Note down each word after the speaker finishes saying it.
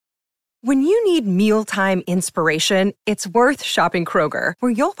When you need mealtime inspiration, it's worth shopping Kroger,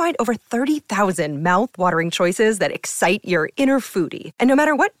 where you'll find over 30,000 mouth-watering choices that excite your inner foodie. And no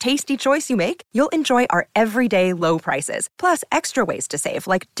matter what tasty choice you make, you'll enjoy our everyday low prices, plus extra ways to save,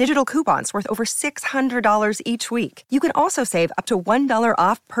 like digital coupons worth over $600 each week. You can also save up to $1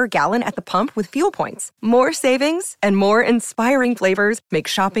 off per gallon at the pump with fuel points. More savings and more inspiring flavors make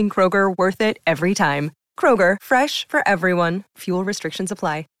shopping Kroger worth it every time. Kroger, fresh for everyone. Fuel restrictions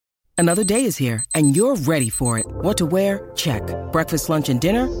apply. Another day is here, and you're ready for it. What to wear? Check. Breakfast, lunch, and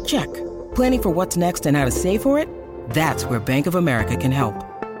dinner? Check. Planning for what's next and how to save for it? That's where Bank of America can help.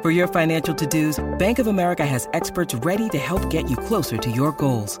 For your financial to-dos, Bank of America has experts ready to help get you closer to your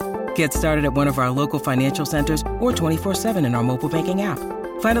goals. Get started at one of our local financial centers or 24/7 in our mobile banking app.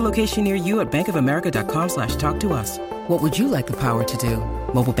 Find a location near you at bankofamerica.com/talktous. What would you like the power to do?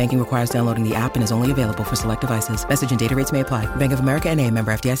 Mobile banking requires downloading the app and is only available for select devices. Message and data rates may apply. Bank of America N.A.,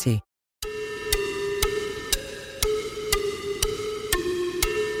 member FDIC.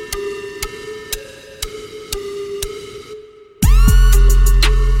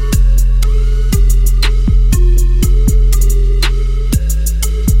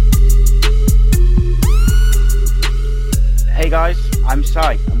 Hey guys, I'm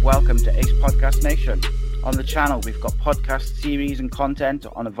Sai and welcome to Ace Podcast Nation. On the channel, we've got podcast series and content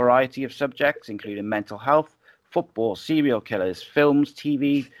on a variety of subjects, including mental health, football, serial killers, films,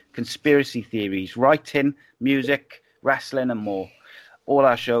 TV, conspiracy theories, writing, music, wrestling, and more. All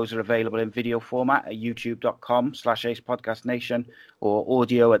our shows are available in video format at youtube.com/acepodcastnation or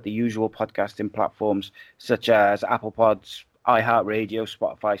audio at the usual podcasting platforms such as Apple Pods, iHeartRadio,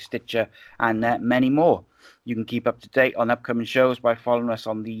 Spotify, Stitcher, and many more. You can keep up to date on upcoming shows by following us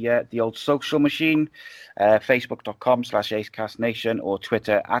on the old social machine, facebook.com/ACEcastNation or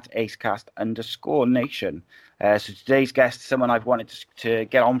Twitter at ACEcast_nation. So today's guest is someone I've wanted to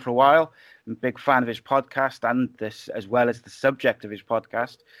get on for a while. I'm a big fan of his podcast and this, as well as the subject of his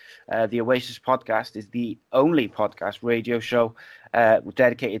podcast. The Oasis podcast is the only podcast radio show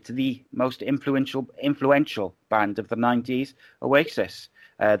dedicated to the most influential band of the 90s, Oasis.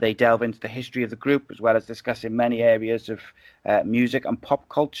 They delve into the history of the group as well as discussing many areas of music and pop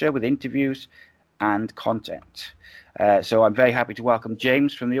culture with interviews and content. So I'm very happy to welcome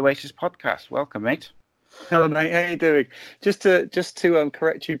James from the Oasis podcast. Welcome, mate. Hello, mate. How are you doing? Just to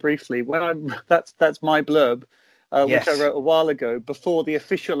correct you briefly, that's my blurb, Yes. which I wrote a while ago before the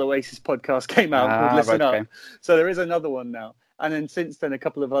official Oasis podcast came out called Listen right, Up. okay. So there is another one now. And then since then, a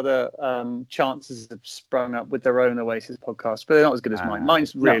couple of other chances have sprung up with their own Oasis podcast, but they're not as good as mine.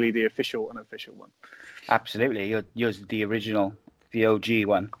 Mine's really the unofficial one. Absolutely. Yours is the original, the OG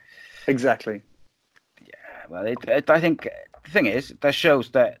one. Exactly. Yeah, well, I think the thing is, that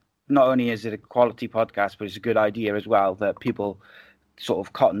shows that not only is it a quality podcast, but it's a good idea as well, that people sort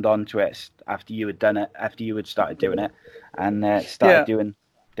of cottoned on to it after you had done it, after you had started doing it, and started doing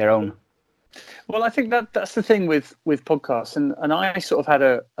their own. Well, I think that's the thing with podcasts, and I sort of had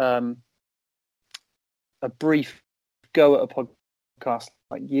a brief go at a podcast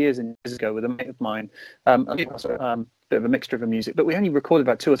like years and years ago with a mate of mine. Bit of a mixture of music, but we only recorded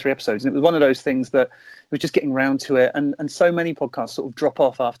about 2 or 3 episodes, and it was one of those things that was just getting round to it, and so many podcasts sort of drop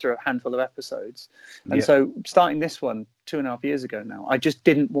off after a handful of episodes, and so starting this one 2.5 years ago now, I just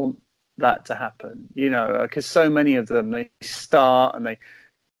didn't want that to happen, because so many of them, they start and they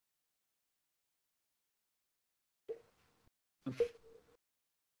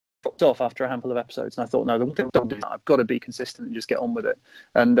dropped off after a handful of episodes, and I thought, no, don't do that. I've got to be consistent and just get on with it.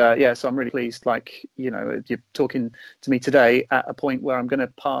 And so I'm really pleased. Like, you're talking to me today at a point where I'm going to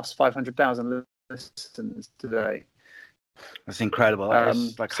pass 500,000 listens today. That's incredible.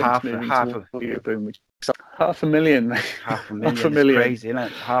 It's like half a boom, half a million. Half a million. It's crazy, isn't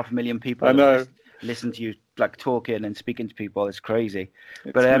it? 500,000 people. I know. Listen to you like talking and speaking to people. It's crazy.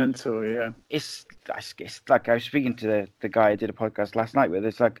 It's mental, yeah. It's like I was speaking to the guy I did a podcast last night with.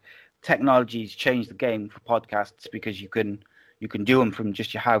 It's like technology's changed the game for podcasts because you can do them from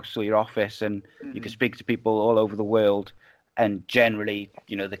just your house or your office, and you can speak to people all over the world. And generally,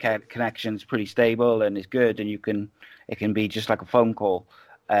 the connection's pretty stable and is good, and it can be just like a phone call.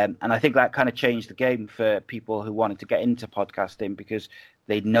 And I think that kind of changed the game for people who wanted to get into podcasting, because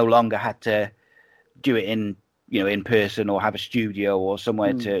they no longer had to do it in person or have a studio or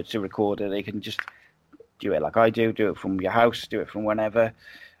somewhere to record it. They can just do it like I do it from your house, do it from whenever.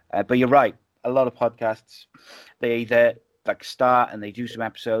 But you're right, a lot of podcasts, they either like start and they do some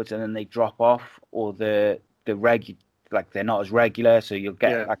episodes and then they drop off, or they're not as regular, so you'll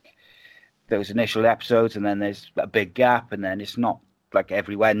get like those initial episodes and then there's a big gap, and then it's not like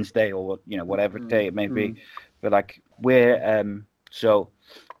every Wednesday or whatever day it may be. But like we're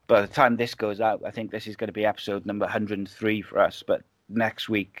by the time this goes out, I think this is going to be episode number 103 for us. But next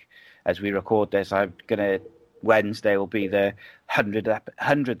week, as we record this, Wednesday will be the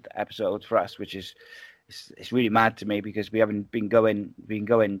 100th episode for us, which is it's really mad to me because we haven't been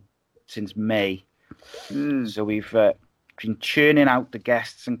going since May. So we've been churning out the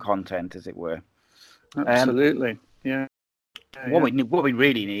guests and content, as it were. Absolutely, yeah. What we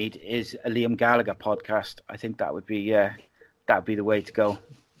really need is a Liam Gallagher podcast. I think that would be the way to go.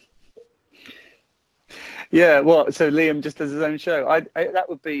 Yeah, well, so Liam just does his own show. I that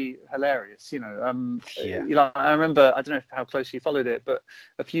would be hilarious, You know, I remember, I don't know how closely you followed it, but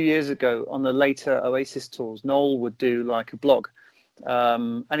a few years ago on the later Oasis tours, Noel would do like a blog,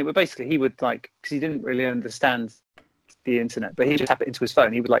 and it would basically, he would like, because he didn't really understand the internet, but he just tap it into his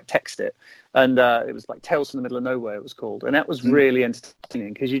phone. He would like text it, and it was like Tales from the Middle of Nowhere, it was called, and that was really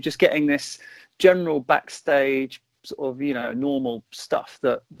entertaining because you're just getting this general backstage sort of, you know, normal stuff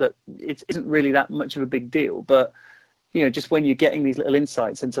that it isn't really that much of a big deal, but you know, just when you're getting these little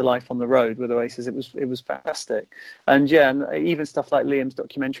insights into life on the road with Oasis, it was fantastic. And yeah, and even stuff like Liam's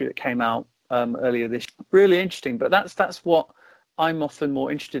documentary that came out earlier this year, really interesting. But that's what I'm often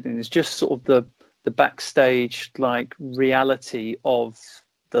more interested in, is just sort of the backstage like reality of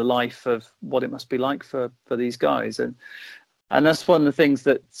the life of what it must be like for these guys. And that's one of the things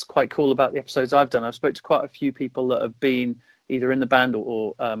that's quite cool about the episodes I've done. I've spoken to quite a few people that have been either in the band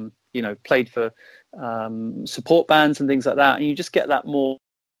or you know, played for support bands and things like that. And you just get that more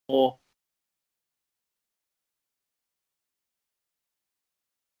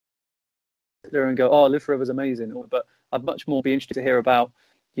there and go, oh, Live Forever's amazing. But I'd much more be interested to hear about,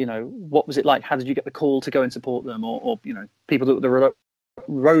 you know, what was it like? How did you get the call to go and support them? Or you know, people that were the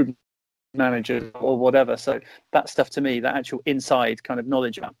road managers or whatever. So that stuff, to me, that actual inside kind of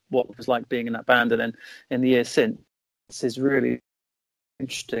knowledge about what it was like being in that band and then in the years since, is really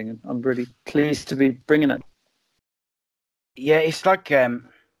interesting, and I'm really pleased to be bringing it. Yeah, it's like if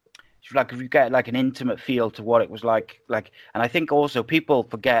you get like an intimate feel to what it was like, and I think also people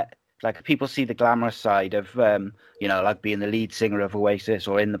forget, like people see the glamorous side of you know, like being the lead singer of Oasis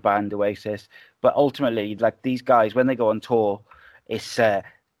or in the band Oasis, but ultimately, like, these guys, when they go on tour, it's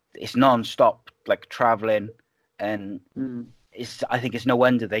non-stop, like, traveling, and I think it's no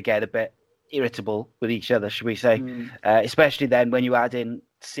wonder they get a bit irritable with each other, should we say, especially then when you add in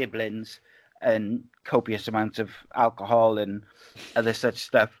siblings and copious amounts of alcohol and other such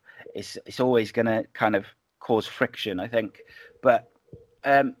stuff. It's always going to kind of cause friction, I think. But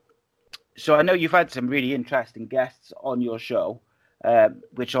so I know you've had some really interesting guests on your show,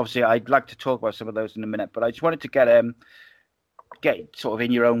 which obviously I'd like to talk about some of those in a minute, but I just wanted to get sort of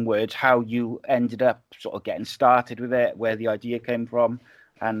in your own words how you ended up sort of getting started with it, where the idea came from,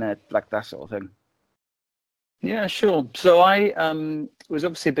 and like that sort of thing. Yeah, sure. So I was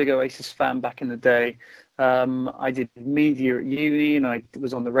obviously a big Oasis fan back in the day. I did media at uni, and I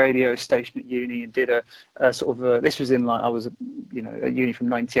was on the radio station at uni and did a sort of this was in, like, I was, you know, at uni from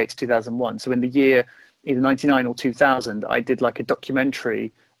 98 to 2001. So in the year either 99 or 2000, I did like a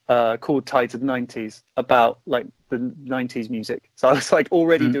documentary called Tides of the 90s about like the 90s music. So I was like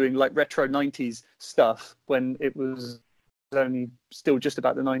already doing like retro 90s stuff when it was only still just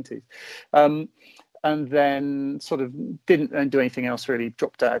about the 90s. And then sort of didn't do anything else really,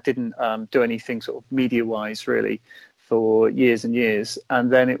 dropped out, didn't do anything sort of media-wise really for years and years.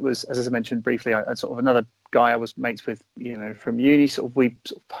 And then it was, as I mentioned briefly, I sort of another guy I was mates with, you know, from uni, we sort of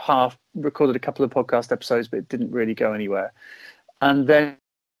half recorded a couple of podcast episodes, but it didn't really go anywhere. And then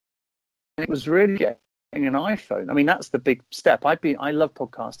it was really getting an iPhone. I mean, that's the big step. I love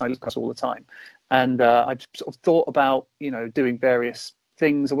podcasts, I listen to podcasts all the time. And I sort of thought about, you know, doing various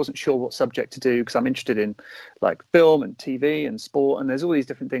things. I wasn't sure what subject to do because I'm interested in like film and TV and sport, and there's all these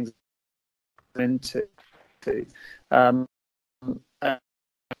different things into.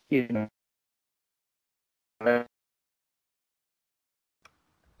 You know, a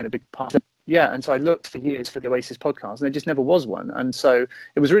big part. Yeah, and so I looked for years for the Oasis podcast, and there just never was one. And so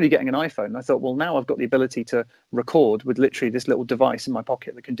it was really getting an iPhone. And I thought, well, now I've got the ability to record with literally this little device in my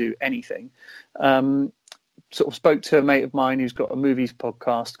pocket that can do anything. Sort of spoke to a mate of mine who's got a movies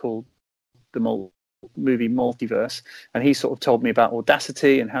podcast called The Movie Multiverse, and he sort of told me about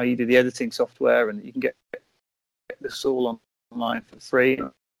Audacity and how you do the editing software, and you can get this all online for free.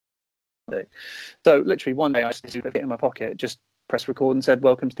 So literally one day I just put it in my pocket, just press record and said,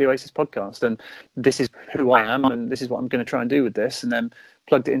 welcome to the Oasis podcast, and this is who I am, and this is what I'm going to try and do with this. And then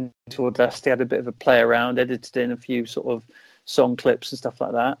plugged it into Audacity, had a bit of a play around, edited in a few sort of song clips and stuff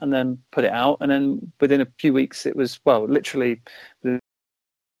like that, and then put it out. And then within a few weeks, it was, well, literally in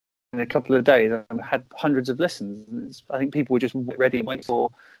a couple of days, I had hundreds of listens. I think people were just ready and waiting for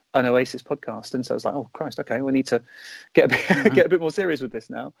an Oasis podcast. And so I was like, oh Christ, okay, we need to get get a bit more serious with this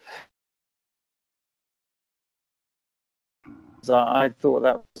now. So I thought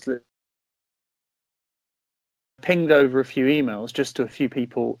that was pinged over a few emails just to a few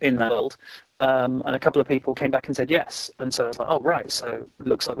people in that world, and a couple of people came back and said yes. And so I was like, oh right, so it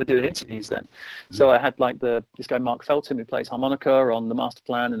looks like we're doing interviews then. So I had like this guy Mark Felton, who plays harmonica on the Master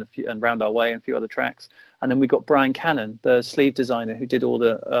Plan and Round Our Way and a few other tracks, and then we got Brian Cannon, the sleeve designer who did all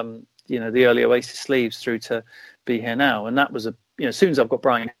the the early Oasis sleeves through to Be Here Now. And that was as soon as I've got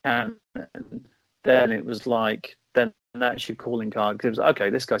Brian Cannon, then it was like that's your calling card, because it was like, okay,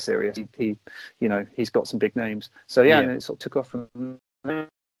 this guy's serious. He's got some big names. So and it sort of took off from there.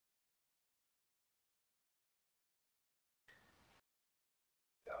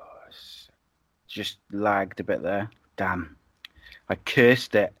 Just lagged a bit there. Damn, I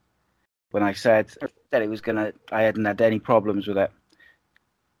cursed it when I said that it was I hadn't had any problems with it.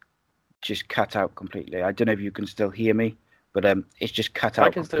 Just cut out completely. I don't know if you can still hear me, but it's just cut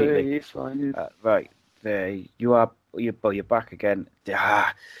out completely. I can still hear you fine. Right there, you are. You're back again.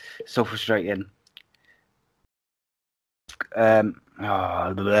 So frustrating.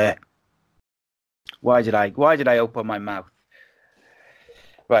 Bleh. Why did I open my mouth?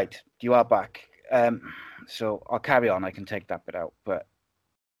 Right, you are back. So I'll carry on. I can take that bit out. But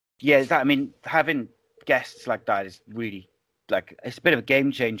yeah, having guests like that is really it's a bit of a game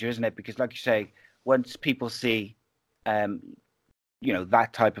changer, isn't it? Because like you say, once people see,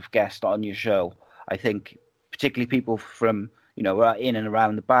 that type of guest on your show, I think particularly people from, in and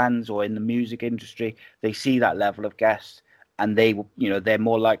around the bands or in the music industry, they see that level of guest and they're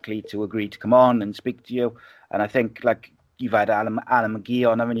more likely to agree to come on and speak to you. And I think you've had Alan McGee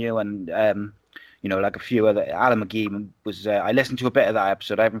on, haven't you? And, a few other. Alan McGee was, I listened to a bit of that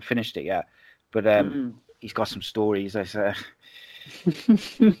episode. I haven't finished it yet, but he's got some stories, I say.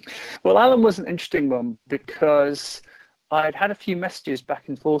 Well, Alan was an interesting one because I'd had a few messages back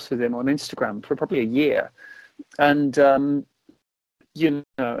and forth with him on Instagram for probably a year. And, and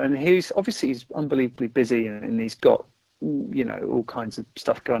he's unbelievably busy and he's got, all kinds of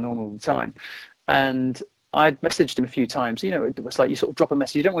stuff going on all the time. And I'd messaged him a few times. It was like you sort of drop a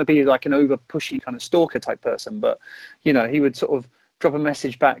message. You don't want to be like an over pushy kind of stalker type person, but, he would sort of drop a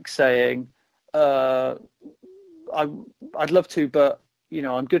message back saying, I'd love to, but,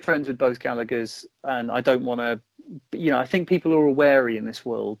 I'm good friends with both Gallaghers and I don't want to, I think people are wary in this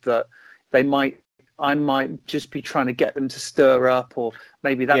world that I might just be trying to get them to stir up, or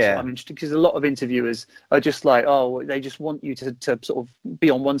maybe that's what I'm interested, because a lot of interviewers are just like, oh, they just want you to sort of be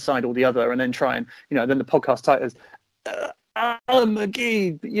on one side or the other and then try and, then the podcast title is Alan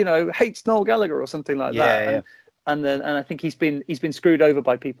McGee, hates Noel Gallagher or something like that. Yeah. And I think he's been screwed over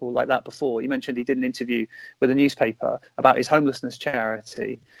by people like that before. You mentioned he did an interview with a newspaper about his homelessness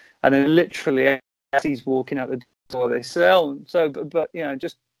charity, and then literally as he's walking out the door, they say, "Oh, so but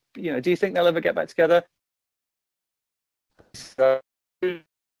do you think they'll ever get back together?" So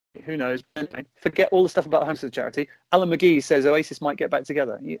who knows? Forget all the stuff about the homelessness charity. Alan McGee says Oasis might get back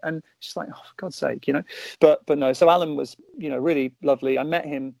together, and it's just like, oh, for God's sake, But no. So Alan was, really lovely. I met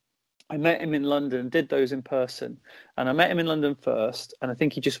him in London, did those in person, and I met him in London first, and I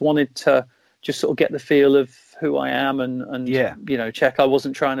think he just wanted to just sort of get the feel of who I am and check I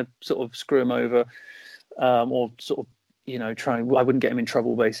wasn't trying to sort of screw him over, or sort of I wouldn't get him in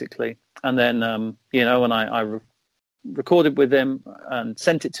trouble basically. And then when I recorded with him and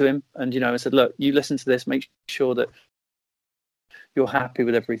sent it to him, and I said, look, you listen to this, make sure that you're happy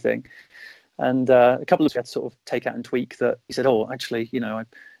with everything. And a couple of we had to sort of take out and tweak that. He said, oh, actually, I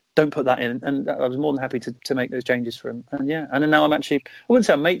don't put that in, and I was more than happy to make those changes for him. And and then now I'm actually, I wouldn't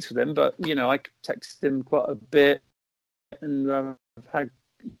say I'm mates with him, but I text him quite a bit, and I've had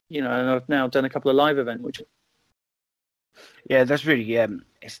and I've now done a couple of live events, which that's really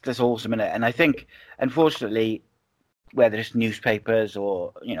that's awesome, isn't it? And I think unfortunately, whether it's newspapers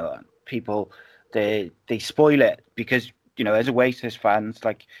or people, they spoil it, because as Oasis fans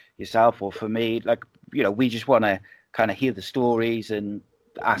like yourself, or for me, we just want to kind of hear the stories and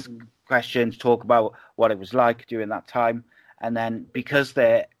ask questions, talk about what it was like during that time. And then because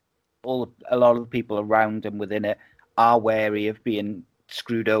a lot of the people around and within it are wary of being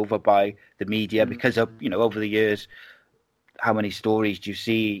screwed over by the media, because of over the years, how many stories do you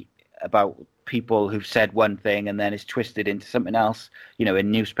see about people who've said one thing and then it's twisted into something else,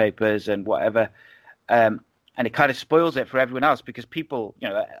 in newspapers and whatever, and it kind of spoils it for everyone else, because people,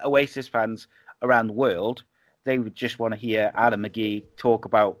 Oasis fans around the world, they would just want to hear Adam McGee talk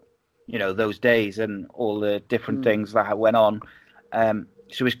about, those days and all the different things that went on.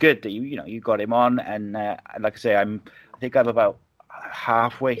 So it's good that you got him on, and like I say, I think I have about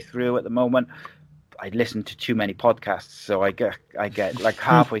halfway through at the moment. I listen to too many podcasts, so I get like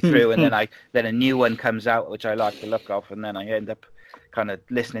halfway through, and then a new one comes out which I like the look of, and then I end up kind of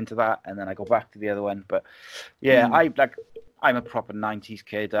listening to that, and then I go back to the other one. But yeah, I'm a proper 90s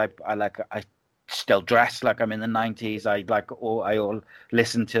kid. I still dress like I'm in the 90s. I all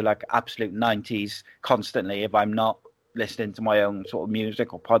listen to like absolute 90s constantly. If I'm not listening to my own sort of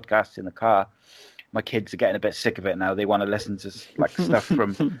music or podcasts in the car, my kids are getting a bit sick of it now. They want to listen to like stuff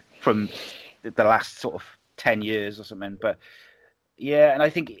from the last sort of 10 years or something. But yeah, and I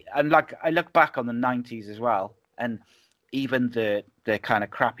think, and like I look back on the 90s as well, and even the kind of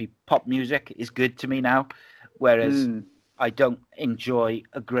crappy pop music is good to me now, whereas I don't enjoy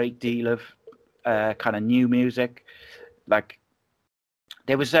a great deal of kind of new music. Like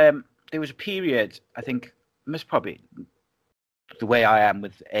there was a period, I think, most probably the way I am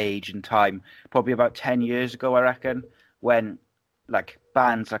with age and time, probably about 10 years ago, I reckon, when like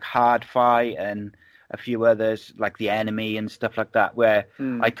bands like Hard-Fi and a few others like The Enemy and stuff like that, where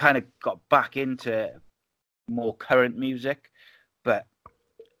I kind of got back into more current music, but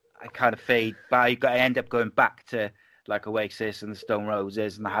I kind of fade back. I end up going back to like Oasis and the Stone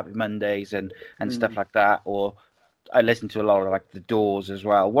Roses and the Happy Mondays and stuff like that. Or I listen to a lot of like the Doors as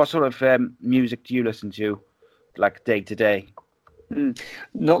well. What sort of music do you listen to like day to day?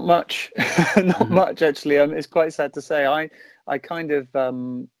 Not much, not much actually. It's quite sad to say. I kind of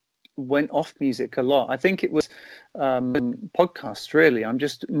went off music a lot. I think it was podcasts, really. I'm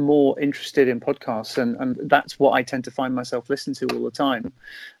just more interested in podcasts, and that's what I tend to find myself listening to all the time.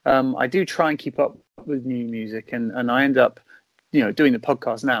 I do try and keep up with new music, and I end up, doing the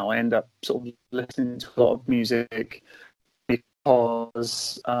podcast now. I end up sort of listening to a lot of music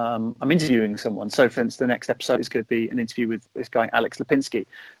because I'm interviewing someone. So, for instance, the next episode is going to be an interview with this guy, Alex Lipinski,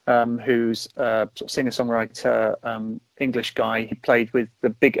 who's a sort of singer-songwriter, English guy. He played with the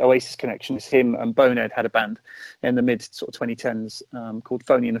big Oasis connections. Him and Bonehead had a band in the mid sort of 2010s called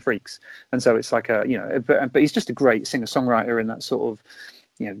Phony and the Freaks. And so it's like but he's just a great singer-songwriter in that sort of,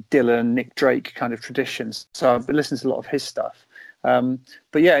 Dylan, Nick Drake kind of traditions. So I've been listening to a lot of his stuff.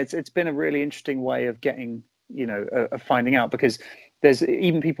 But yeah, it's been a really interesting way of getting, of finding out, because there's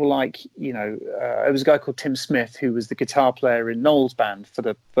even people like, it was a guy called Tim Smith, who was the guitar player in Noel's band for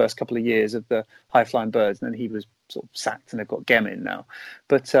the first couple of years of the High Flying Birds, and then he was sort of sacked and they've got Gem in now.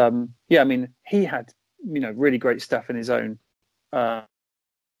 But yeah, I mean, he had, really great stuff in his own,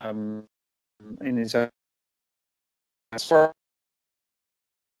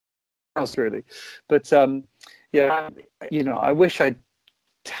 really. But yeah, I wish I'd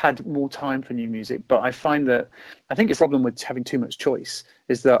had more time for new music, but I find that I think the problem with having too much choice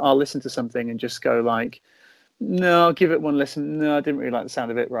is that I'll listen to something and just go like, no, I'll give it one listen. No, I didn't really like the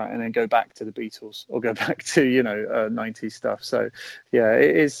sound of it, right? And then go back to the Beatles or go back to 90s stuff. So yeah,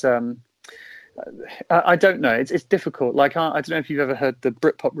 it is. I don't know. It's difficult. Like I don't know if you've ever heard the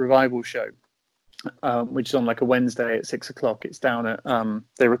Britpop Revival show, which is on like a Wednesday at 6:00. It's down at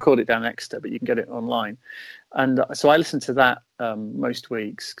they record it down in Exeter, but you can get it online. And so I listen to that most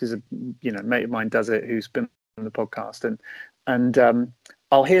weeks because a mate of mine does it who's been on the podcast, and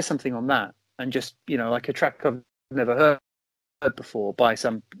I'll hear something on that and just like a track I've never heard before by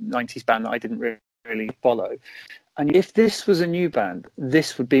some 90s band that I didn't really follow. And if this was a new band,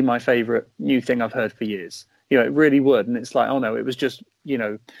 this would be my favorite new thing I've heard for years. It really would. And it's like, oh no, it was just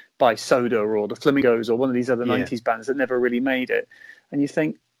by Soda or the Flamingos or one of these other 90s bands that never really made it. And you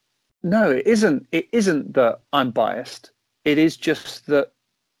think, no, it isn't. It isn't that I'm biased. It is just that,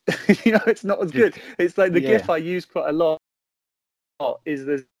 it's not as good. It's like the GIF I use quite a lot is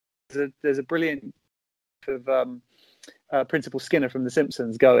there's a brilliant of Principal Skinner from The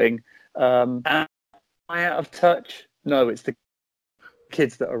Simpsons going, am I out of touch? No, it's the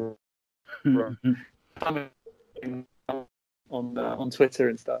kids that are wrong. on Twitter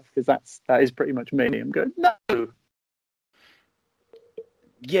and stuff, because that is pretty much me. I'm going, no.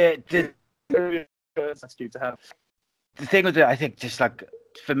 Yeah, that's due to have. The thing with it, I think, just like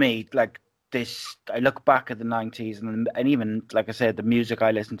for me, like this, I look back at the 90s and even, like I said, the music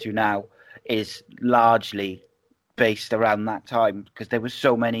I listen to now is largely based around that time, because there was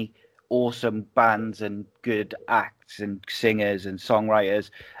so many awesome bands and good acts and singers and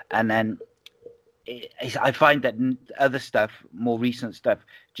songwriters, and then I find that other stuff, more recent stuff,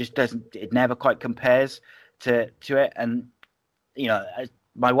 just it never quite compares to it. And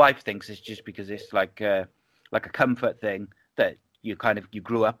my wife thinks it's just because it's like a comfort thing that you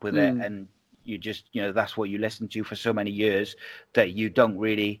grew up with it, and you just that's what you listen to for so many years that you don't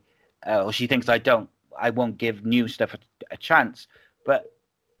really, or she thinks I won't give new stuff a chance. But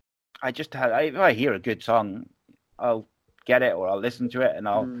I just if I hear a good song, I'll get it, or I'll listen to it and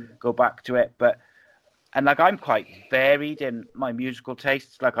I'll go back to it. And like I'm quite varied in my musical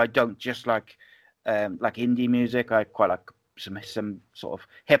tastes. Like I don't just like indie music. I quite like some sort of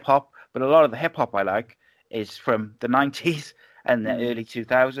hip hop, but a lot of the hip hop I like is from the 90s and the early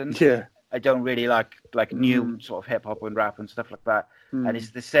 2000s. Yeah. I don't really like new sort of hip hop and rap and stuff like that. And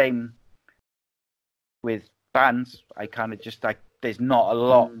it's the same with bands. I kind of just like, there's not a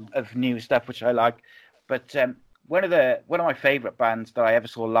lot of new stuff which I like. But one of my favorite bands that I ever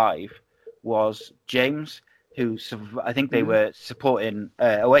saw live was James, who I think they were supporting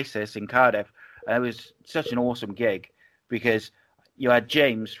Oasis in Cardiff. And it was such an awesome gig because you had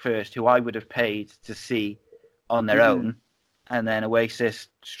James first, who I would have paid to see on their own, and then Oasis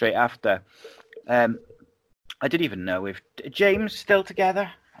straight after. I didn't even know if James still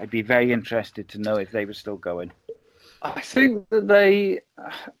together. I'd be very interested to know if they were still going. I think that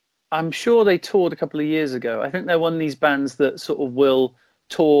I'm sure they toured a couple of years ago. I think they're one of these bands that sort of will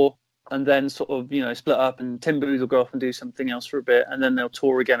tour and then sort of, split up, and Tim Booth will go off and do something else for a bit, and then they'll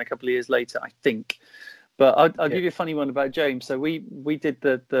tour again a couple of years later, I think. But I'll give you a funny one about James. So we did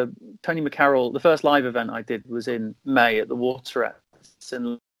the Tony McCarroll, the first live event I did was in May at the Waterettes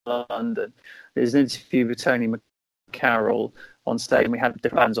in London. There's an interview with Tony McCarroll on stage, and we had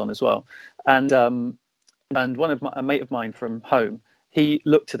different bands on as well. And one of a mate of mine from home, he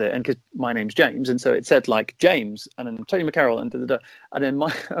looked at it, and because my name's James, and so it said like James, and then Tony McCarroll, and then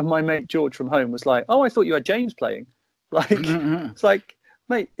my mate George from home was like, "Oh, I thought you had James playing." Like it's like,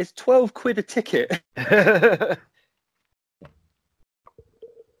 mate, it's 12 quid a ticket.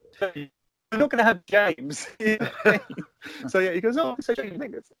 We're not going to have James. So yeah, he goes, "Oh, so James."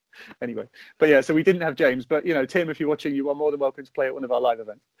 Anyway, but yeah, so we didn't have James, but Tim, if you're watching, you are more than welcome to play at one of our live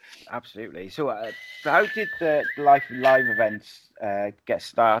events. Absolutely. So how did the live events get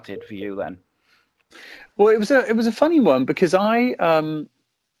started for you then? Well, it was a funny one because I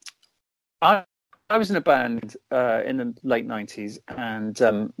was in a band in the late 90s,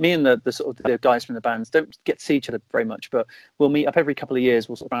 and me and the sort of the guys from the bands don't get to see each other very much, but we'll meet up every couple of years.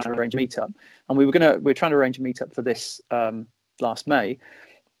 We'll sort of arrange a meetup, and we were trying to arrange a meetup for this last May,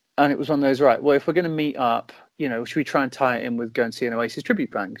 and it was one of those, right, well, if we're going to meet up, should we try and tie it in with going to see an Oasis tribute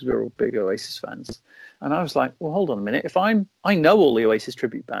band, because we're all big Oasis fans. And I was like, well, hold on a minute, if I know all the Oasis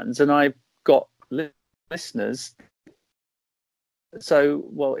tribute bands and I've got listeners. So,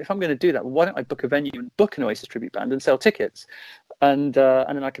 well, if I'm going to do that, why don't I book a venue and book an Oasis tribute band and sell tickets, and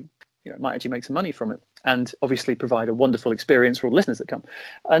then I could, might actually make some money from it, and obviously provide a wonderful experience for all the listeners that come.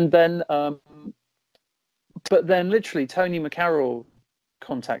 And then, but then, literally, Tony McCarroll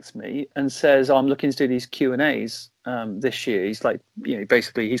contacts me and says, "I'm looking to do these Q&As this year." He's like,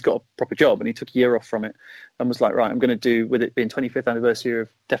 basically, he's got a proper job, and he took a year off from it, and was like, "Right, I'm going to do, with it being 25th anniversary of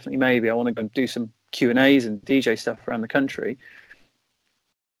Definitely Maybe, I want to go and do some Q&As and DJ stuff around the country."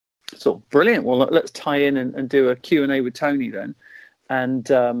 So brilliant. Well, let's tie in and do a Q&A with Tony then, and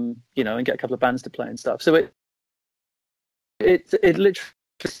and get a couple of bands to play and stuff. So it literally,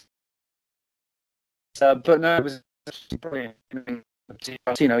 but no, it was brilliant. He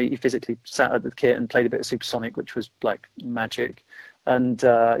physically sat at the kit and played a bit of Supersonic, which was like magic. And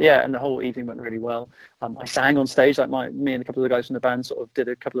and the whole evening went really well. I sang on stage, like me and a couple of the guys from the band sort of did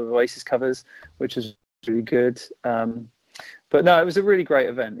a couple of Oasis covers, which was really good. But no, it was a really great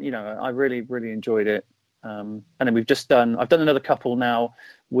event. I really, really enjoyed it. And then I've done another couple now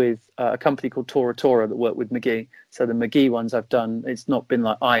with a company called Tora Tora that work with McGee. So the McGee ones I've done, it's not been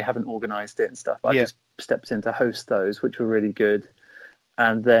like I haven't organised it and stuff. I just stepped in to host those, which were really good.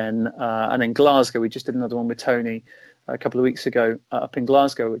 And then Glasgow, we just did another one with Tony a couple of weeks ago up in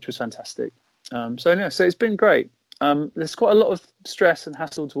Glasgow, which was fantastic. So it's been great. There's quite a lot of stress and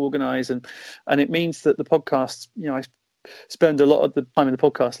hassle to organise, and it means that the podcast, I spend a lot of the time in the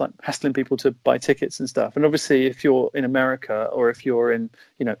podcast like hassling people to buy tickets and stuff. And obviously, if you're in America or if you're in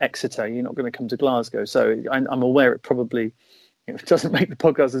Exeter, you're not going to come to Glasgow. So I'm aware it probably it doesn't make the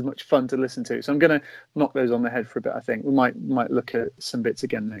podcast as much fun to listen to. So I'm going to knock those on the head for a bit. I think we might look at some bits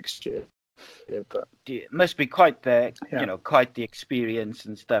again next year. Yeah, but it must be quite the quite the experience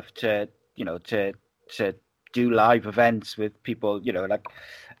and stuff to do live events with people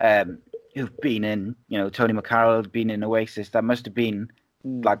who've been in Tony McCarroll, been in Oasis. That must have been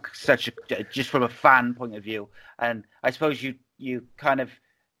like just from a fan point of view. And I suppose you kind of,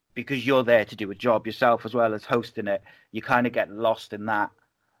 because you're there to do a job yourself as well as hosting it, you kind of get lost in that.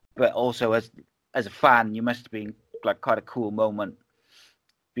 But also as a fan, you must have been like quite a cool moment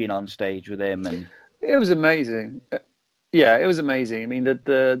being on stage with him. And it was amazing. Yeah, it was amazing. I mean, I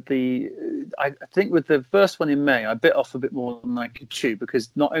think with the first one in May, I bit off a bit more than I could chew,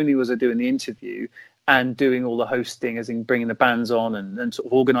 because not only was I doing the interview and doing all the hosting, as in bringing the bands on and sort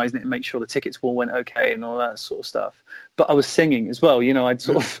of organising it and make sure the tickets all went okay and all that sort of stuff. But I was singing as well. I'd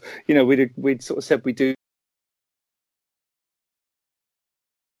sort of, we'd sort of said we do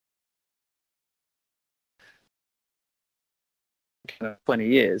 20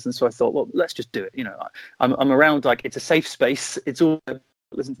 years, and so I thought, well, let's just do it. I'm around, like, it's a safe space. It's all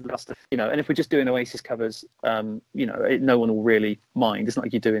listen to the stuff, and if we're just doing Oasis covers, no one will really mind. It's not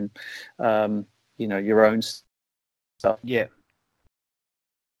like you're doing, your own stuff. Yeah.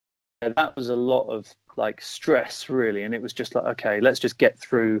 That was a lot of like stress, really, and it was just like, okay, let's just get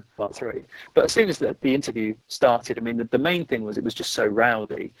through part 3. But as soon as the interview started, I mean, the main thing was it was just so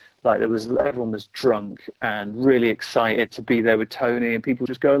rowdy. Like, everyone was drunk and really excited to be there with Tony, and people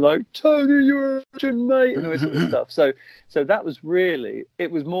just going like, "Tony, you're a legend, mate," and all this sort of stuff. So that was really,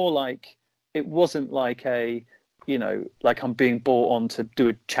 it was more like, it wasn't like a, like I'm being brought on to do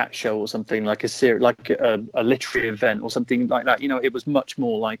a chat show or something, like a literary event or something like that. It was much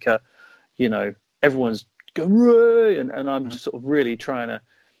more like a, everyone's going, "Ray!" and I'm just sort of really trying to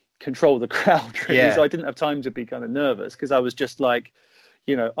control the crowd, really. Yeah. So I didn't have time to be kind of nervous, because I was just like,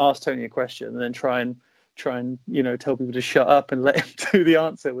 ask Tony a question and then try and tell people to shut up and let him do the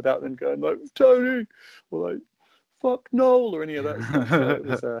answer without them going like, "Tony," or like, "Fuck Noel," or any of that stuff.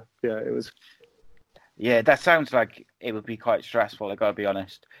 So it was, it was. Yeah, that sounds like it would be quite stressful, I gotta be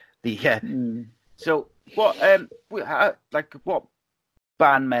honest. So what what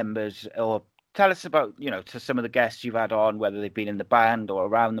band members, or tell us about, to some of the guests you've had on, whether they've been in the band or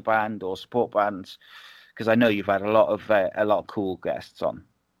around the band or support bands, because I know you've had a lot of cool guests on.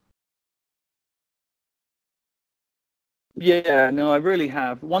 Yeah, no, I really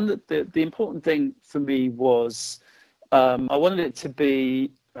have. One that the important thing for me was, I wanted it to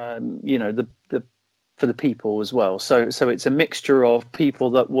be, for the people as well. So it's a mixture of people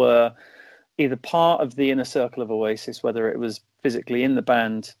that were either part of the inner circle of Oasis, whether it was physically in the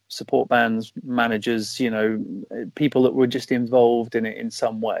band, support bands, managers, people that were just involved in it in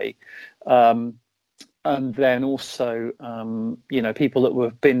some way. And then also, people that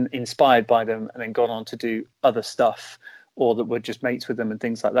have been inspired by them and then gone on to do other stuff, or that were just mates with them and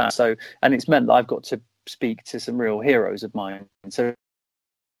things like that. So, and it's meant that I've got to speak to some real heroes of mine. So,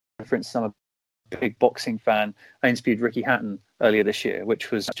 for instance, I'm a big boxing fan. I interviewed Ricky Hatton earlier this year, which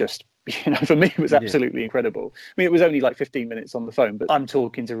was just, for me, it was absolutely incredible. I mean, it was only like 15 minutes on the phone, but I'm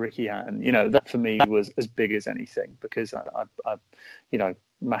talking to Ricky Hatton. That for me was as big as anything, because I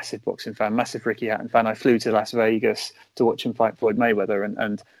massive boxing fan, massive Ricky Hatton fan. I flew to Las Vegas to watch him fight Floyd Mayweather,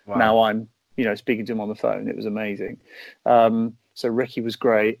 and wow. Now I'm speaking to him on the phone. It was amazing. So Ricky was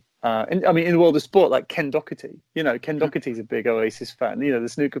great. And I mean, in the world of sport, like Ken Doherty, Ken Doherty's a big Oasis fan, the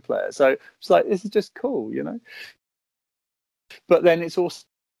snooker player. So it's like, this is just cool, But then it's also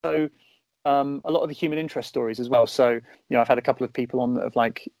a lot of the human interest stories as well. So, I've had a couple of people on that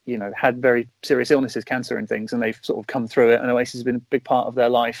have had very serious illnesses, cancer and things, and they've sort of come through it, and Oasis has been a big part of their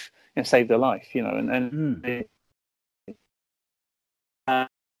life, saved their life,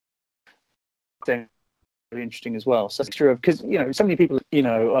 really interesting as well. So it's true, because so many people,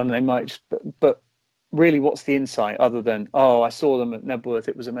 and they might, but really, what's the insight other than, "Oh, I saw them at Nebworth,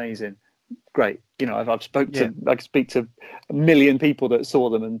 it was amazing." Great, I could speak to a million people that saw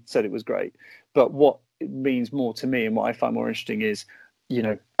them and said it was great. But what it means more to me, and what I find more interesting is,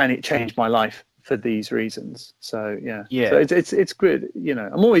 and it changed my life for these reasons. So so it's good.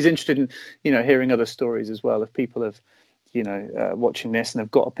 I'm always interested in hearing other stories as well. If people have watching this and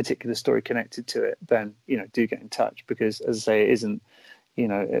have got a particular story connected to it, then do get in touch, because, as I say, it isn't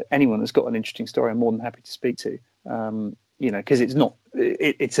anyone that's got an interesting story, I'm more than happy to speak to, because it's not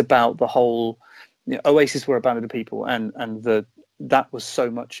it's about the whole Oasis were a band of the people, and that was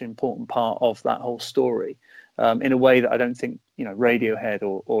so much important part of that whole story, in a way that I don't think Radiohead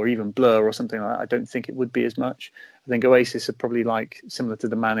or even Blur or something like that, I don't think it would be as much. I think Oasis are probably like similar to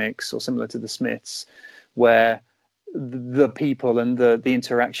the Manics or similar to the Smiths, where the people and the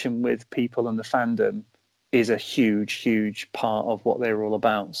interaction with people and the fandom is a huge part of what they're all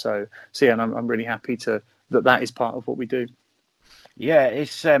about. So yeah, and I'm really happy that is part of what we do. Yeah,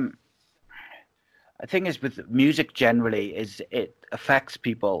 it's I think is with music generally is it affects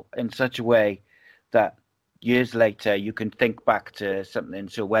people in such a way that years later you can think back to something.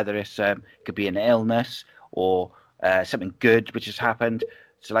 So whether it's could be an illness or something good which has happened.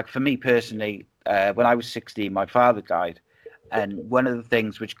 So like for me personally, when I was 16, my father died. And one of the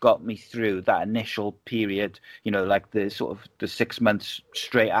things which got me through that initial period, like the sort of the 6 months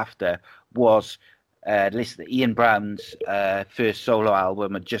straight after, was listen to Ian Brown's first solo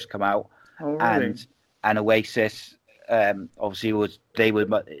album had just come out. Oh, really? And Oasis obviously they were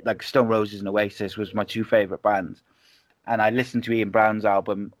like Stone Roses and Oasis was my two favorite bands, and I listened to Ian Brown's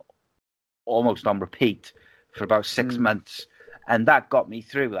album almost on repeat for about 6 months, and that got me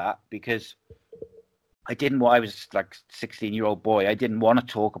through that because I was like 16-year-old boy. I didn't want to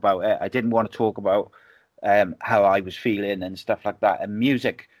talk about it. I didn't want to talk about how I was feeling and stuff like that. And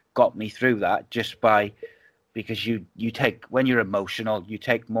music got me through that because you take, when you're emotional, you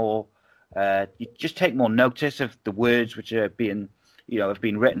just take more notice of the words which are being, have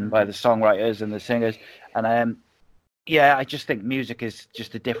been written by the songwriters and the singers. And I just think music is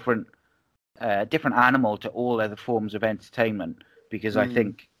just a different animal to all other forms of entertainment, because I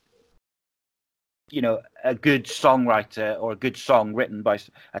think, a good songwriter or a good song written by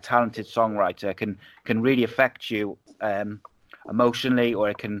a talented songwriter can really affect you emotionally, or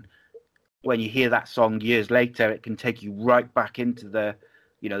it can, when you hear that song years later, it can take you right back into the,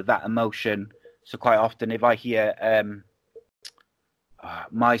 that emotion. So quite often if I hear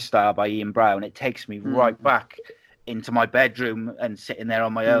My Star by Ian Brown, it takes me right back into my bedroom and sitting there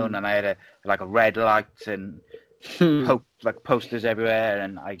on my own, and I had a red light and posters everywhere,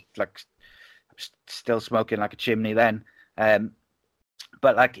 and I still smoking like a chimney then, but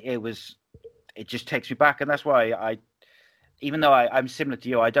it just takes me back. And that's why even though I'm similar to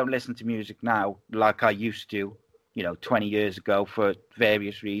you, I don't listen to music now like I used to 20 years ago, for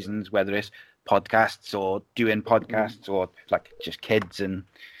various reasons, whether it's podcasts or doing podcasts or like just kids and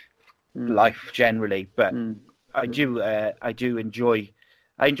life generally. But I do enjoy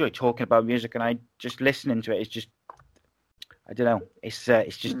talking about music, and I just listening to it is just, I don't know, it's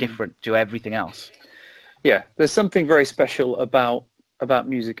just different to everything else. Yeah, there's something very special about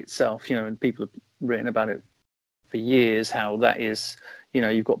music itself, and people have written about it for years, how that is,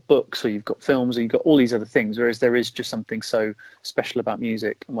 you've got books or you've got films or you've got all these other things, whereas there is just something so special about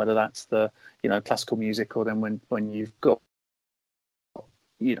music, and whether that's the, classical music, or then when you've got,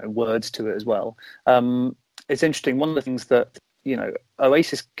 words to it as well. It's interesting. One of the things that,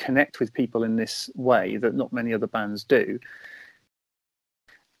 Oasis connect with people in this way that not many other bands do.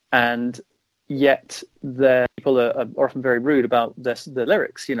 And yet the people are often very rude about the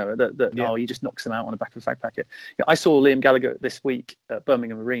lyrics, oh, he just knocks them out on the back of a fag packet. I saw Liam Gallagher this week at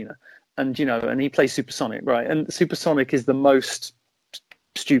Birmingham Arena, and and he plays Supersonic, right? And Supersonic is the most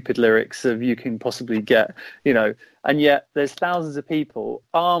stupid lyrics of you can possibly get, and yet there's thousands of people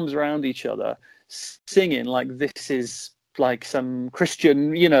arms around each other singing like this is like some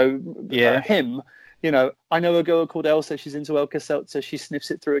Christian, hymn. I know a girl called Elsa, she's into Alka-Seltzer, she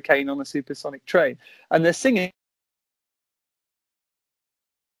sniffs it through a cane on a supersonic train, and they're singing.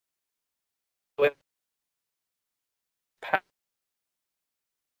 But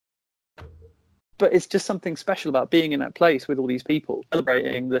it's just something special about being in that place with all these people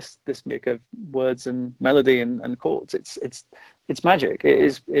celebrating this mix of words and melody and chords. It's magic.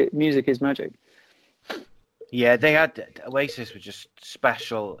 Music is magic. Yeah, Oasis were just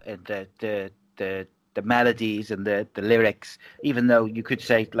special in the melodies and the lyrics. Even though you could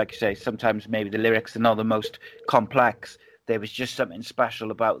say, like you say, sometimes maybe the lyrics are not the most complex, there was just something special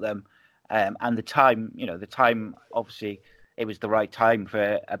about them. And the time, obviously, it was the right time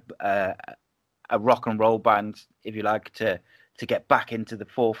for a rock and roll band, if you like, to get back into the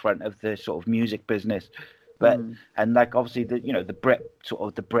forefront of the sort of music business. But and like obviously the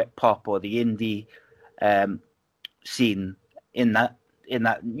Brit pop or the indie scene in the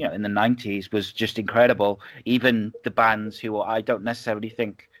 90s was just incredible. Even the bands who I don't necessarily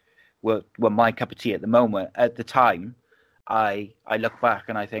think were my cup of tea at the time, I look back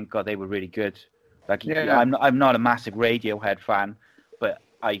and I think, God, they were really good. I'm not a massive Radiohead fan, but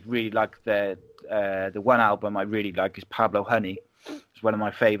I really like the one album I really like is Pablo Honey. It's one of my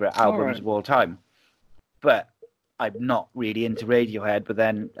favorite albums of all time. But I'm not really into Radiohead. But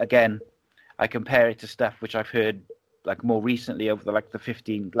then again, I compare it to stuff which I've heard like more recently over the last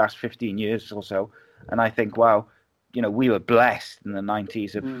 15 years or so, and I think, wow, we were blessed in the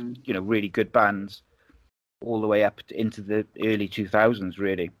 90s of really good bands all the way up into the early 2000s,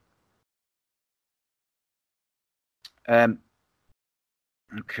 really. Okay,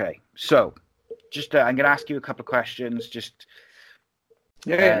 so just I'm going to ask you a couple of questions, just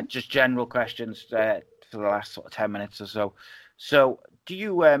general questions for the last sort of 10 minutes or so. So, do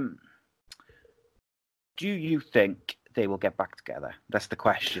you think they will get back together? That's the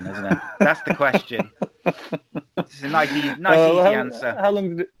question, isn't it? That's the question. It's a nice easy answer. How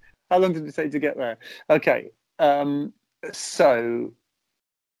long did it take to get there? Okay, so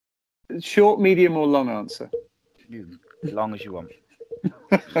short, medium, or long answer? As long as you want.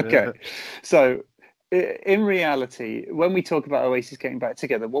 Okay, so in reality, when we talk about Oasis getting back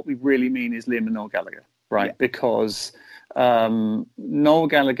together, what we really mean is Liam and Noel Gallagher. right? Yeah. Because Noel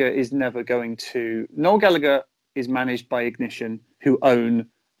Gallagher is never going to. Noel Gallagher is managed by Ignition, who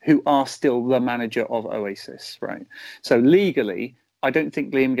are still the manager of Oasis, right? So legally, I don't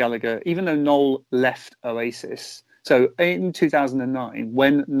think Liam Gallagher, even though Noel left Oasis, so in 2009,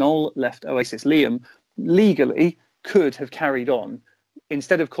 when Noel left Oasis, Liam legally could have carried on.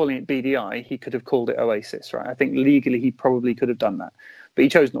 Instead of calling it BDI, he could have called it Oasis, right? I think legally he probably could have done that, but he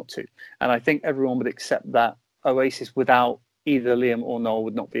chose not to. And I think everyone would accept that Oasis without either Liam or Noel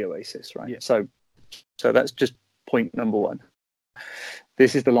would not be Oasis, right? Yeah. So that's just point number one.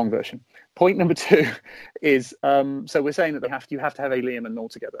 This is the long version. Point number two is, so we're saying that you have to have a Liam and Noel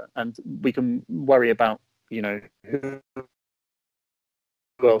together, and we can worry about, who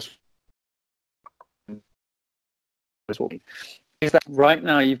else is that. Right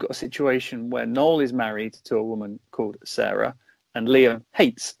now you've got a situation where Noel is married to a woman called Sarah, and Liam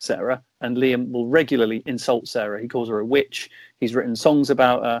hates Sarah, and Liam will regularly insult Sarah. He calls her a witch. He's written songs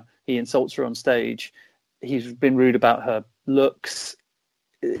about her. He insults her on stage. He's been rude about her looks.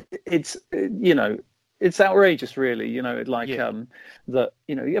 It's outrageous, really. That,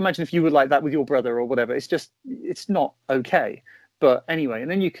 imagine if you were like that with your brother or whatever. It's not okay. But anyway,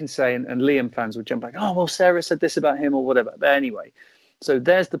 and then you can say, and Liam fans would jump back, oh, well, Sarah said this about him or whatever. But anyway, so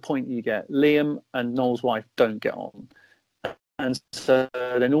there's the point you get. Liam and Noel's wife don't get on. And so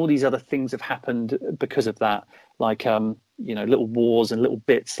then all these other things have happened because of that, like, little wars and little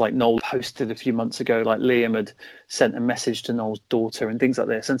bits, like Noel posted a few months ago, like Liam had sent a message to Noel's daughter and things like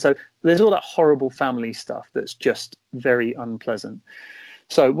this. And so there's all that horrible family stuff that's just very unpleasant.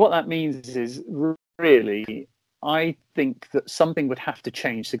 So what that means is, really, I think that something would have to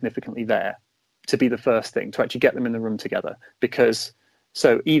change significantly there to be the first thing, to actually get them in the room together. Because,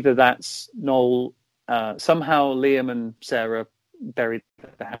 so either that's Noel, somehow Liam and Sarah buried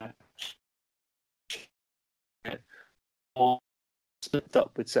the hatch, or split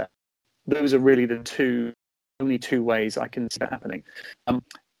up with Sarah. Those are really the only two ways I can see that happening.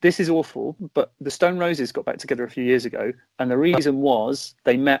 This is awful, but the Stone Roses got back together a few years ago, and the reason was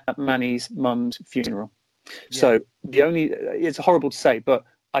they met at Manny's mum's funeral. Yeah. So it's horrible to say, but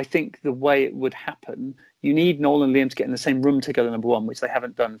I think the way it would happen, you need Noel and Liam to get in the same room together, number one, which they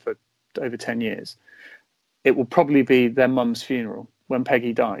haven't done for over 10 years. It will probably be their mum's funeral when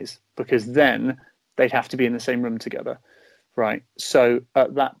Peggy dies, because then they'd have to be in the same room together, right? So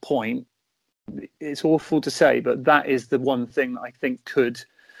at that point, it's awful to say, but that is the one thing that I think could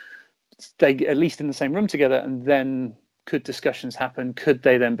stay at least in the same room together, and then could discussions happen? Could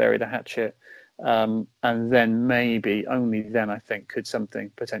they then bury the hatchet? And then maybe, only then, I think, could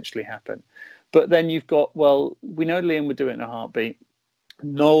something potentially happen. But then you've got, well, we know Liam would do it in a heartbeat.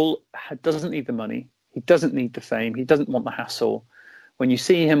 Noel doesn't need the money. He doesn't need the fame. He doesn't want the hassle. When you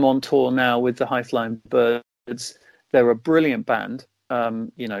see him on tour now with the High Flying Birds, they're a brilliant band.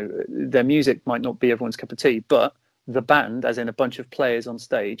 Their music might not be everyone's cup of tea, but the band, as in a bunch of players on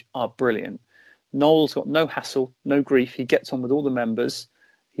stage, are brilliant. Noel's got no hassle, no grief. He gets on with all the members.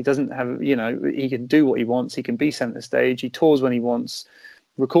 He doesn't have, he can do what he wants. He can be centre stage. He tours when he wants,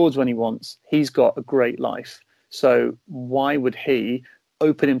 records when he wants. He's got a great life. So why would he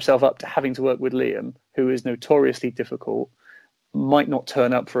open himself up to having to work with Liam, who is notoriously difficult, might not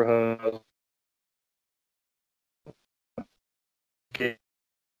turn up for her,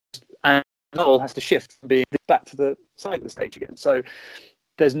 and Noel has to shift from being back to the side of the stage again. So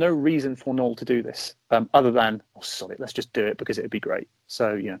there's no reason for Noel to do this, other than, oh, solid, let's just do it because it'd be great.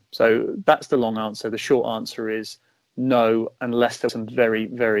 So, so that's the long answer. The short answer is no, unless there's some very,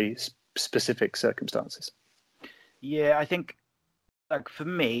 very specific circumstances. Yeah, I think, like, for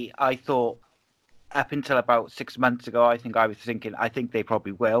me, I thought up until about 6 months ago, I think they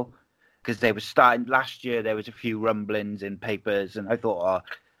probably will, because they were starting last year. There was a few rumblings in papers, and I thought, oh,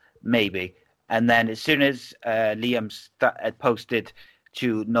 maybe. And then as soon as Liam had posted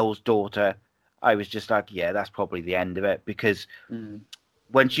to Noel's daughter, I was just like, yeah, that's probably the end of it, because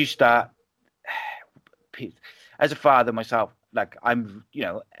once you start, as a father myself, like, I'm,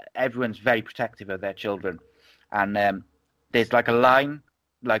 everyone's very protective of their children, and there's like a line,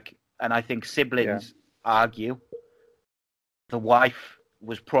 like, and I think siblings argue. The wife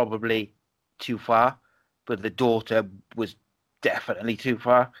was probably too far, but the daughter was definitely too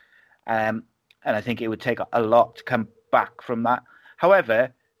far. And I think it would take a lot to come back from that.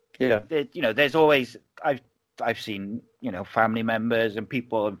 However, there's always, I've seen, family members and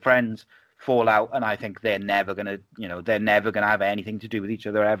people and friends fall out, and I think they're never gonna have anything to do with each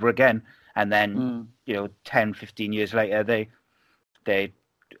other ever again. And then 10, 15 years later, they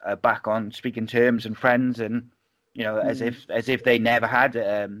are back on speaking terms and friends, and as if they never had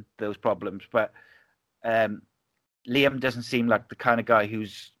those problems. But Liam doesn't seem like the kind of guy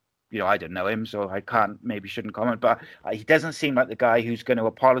who's, I don't know him, so I shouldn't comment, but he doesn't seem like the guy who's going to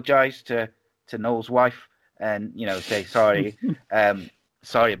apologize to Noel's wife and, say, sorry,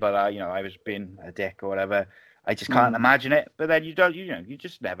 sorry about that, I was being a dick or whatever. I just can't imagine it. But then you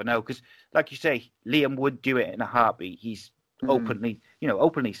just never know. Because like you say, Liam would do it in a heartbeat. He's openly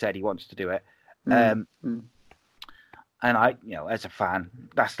said he wants to do it. And I, as a fan,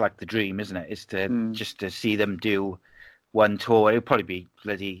 that's like the dream, isn't it? Is to just to see them do one tour. It'll probably be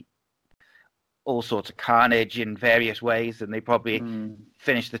bloody all sorts of carnage in various ways, and they probably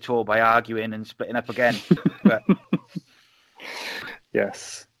finish the tour by arguing and splitting up again. But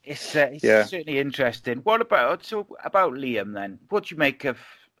yes, it's certainly interesting. What about Liam then? What do you make of?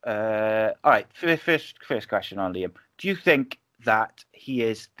 All right, first question on Liam. Do you think that he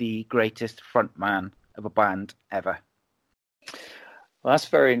is the greatest frontman of a band ever? Well, that's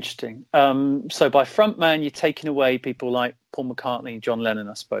very interesting. So by frontman, you're taking away people like Paul McCartney and John Lennon,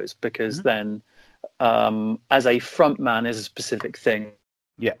 I suppose, because then as a frontman is a specific thing.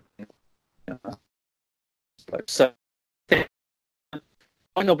 Yeah. So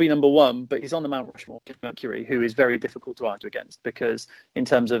might not be number one, but he's on the Mount Rushmore, Mercury, who is very difficult to argue against because in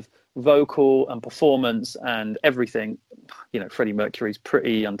terms of vocal and performance and everything, Freddie Mercury's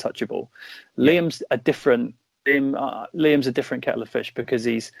pretty untouchable. Yeah. Liam's a different kettle of fish because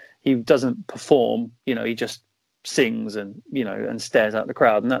he doesn't perform, he just sings and and stares at the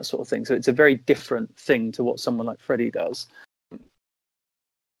crowd and that sort of thing. So it's a very different thing to what someone like Freddie does.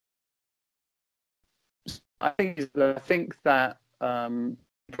 I think that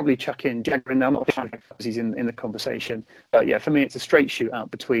probably chuck in Jagger in there. I'm not sure because he's in the conversation. But yeah, for me, it's a straight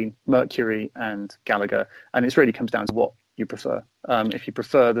shootout between Mercury and Gallagher, and it really comes down to what you prefer. If you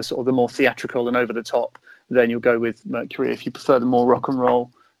prefer the sort of the more theatrical and over the top, then you'll go with Mercury. If you prefer the more rock and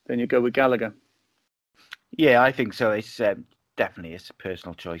roll, then you go with Gallagher. Yeah, I think so. It's definitely a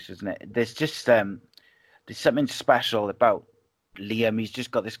personal choice, isn't it? There's just there's something special about Liam. He's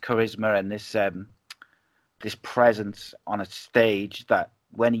just got this charisma and this presence on a stage that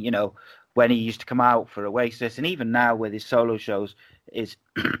when he used to come out for Oasis and even now with his solo shows is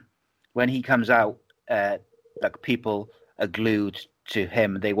when he comes out, like people are glued to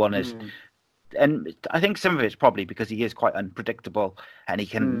him. They want us. And I think some of it's probably because he is quite unpredictable and he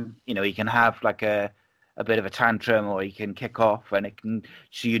can, he can have like a bit of a tantrum or he can kick off and it can,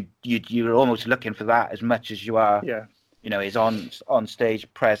 so you're almost looking for that as much as you are, his on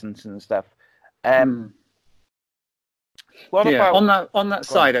stage presence and stuff. What about on that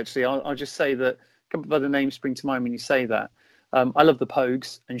side? Actually, I'll just say that a couple of other names spring to mind when you say that. I love the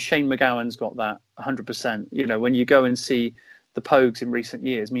Pogues, and Shane MacGowan's got that 100%. When you go and see the Pogues in recent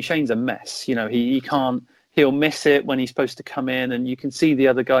years, I mean, Shane's a mess. He'll miss it when he's supposed to come in, and you can see the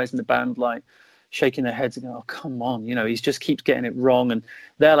other guys in the band like shaking their heads and go, "Oh, come on!" He just keeps getting it wrong, and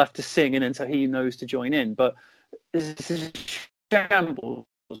they'll have to sing in until he knows to join in. But this is shambles.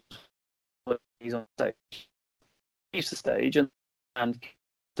 He's on stage. He's the stage and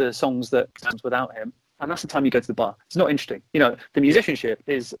the songs that sounds without him, and that's the time you go to the bar. It's not interesting. The musicianship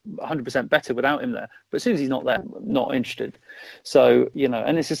is 100% better without him there, but as soon as he's not there, I'm not interested. So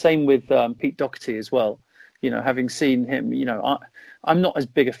and it's the same with Pete Doherty as well. Having seen him, I'm not as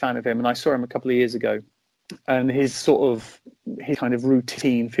big a fan of him, and I saw him a couple of years ago, and his kind of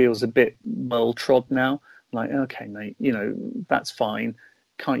routine feels a bit well trod now. I'm like, okay, mate, that's fine.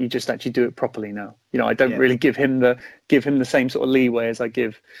 Can't you just actually do it properly now? I don't really give him the same sort of leeway as I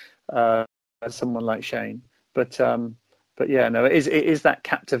give someone like Shane. But yeah, no, it is that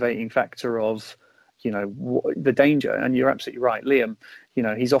captivating factor of the danger. And you're absolutely right, Liam.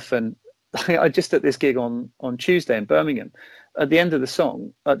 He's often. I just at this gig on Tuesday in Birmingham. At the end of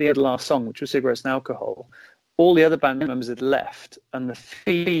the last song, which was Cigarettes and Alcohol, all the other band members had left, and the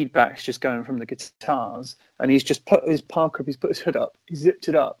feedback's just going from the guitars. And he's just put his parka up, he's put his hood up, he zipped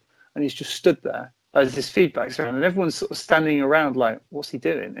it up, and he's just stood there as this feedback's around. And everyone's sort of standing around like, what's he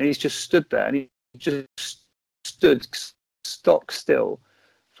doing? And he's just stood there, and he just stood stock still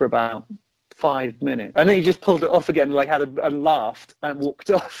for about 5 minutes. And then he just pulled it off again, like and laughed and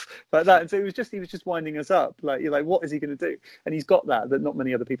walked off like that. And so he was just winding us up. Like, you're like, what is he going to do? And he's got that not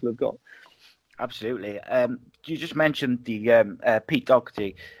many other people have got. Absolutely. You just mentioned the Pete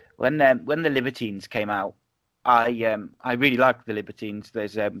Doherty. When the Libertines came out, I really liked the Libertines.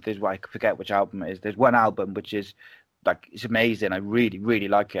 There's I forget which album it is. There's one album which is like it's amazing. I really really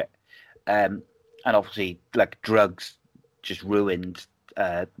like it. And obviously like drugs just ruined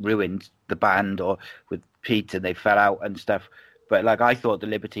the band or with Pete and they fell out and stuff. But like I thought the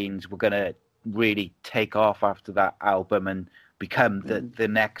Libertines were gonna really take off after that album and become the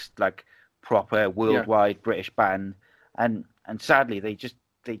next like proper worldwide British band, and sadly they just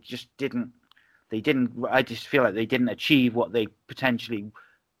didn't. I just feel like they didn't achieve what they potentially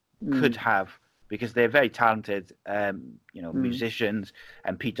could have, because they're very talented, musicians,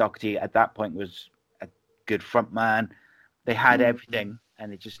 and Pete Doherty at that point was a good front man. They had everything,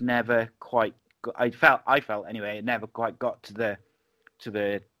 and it just never quite I felt anyway, it never quite got to the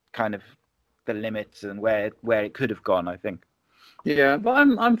kind of the limits and where it could have gone, I think. Yeah, but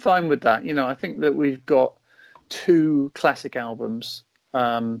I'm fine with that. I think that we've got 2 classic albums,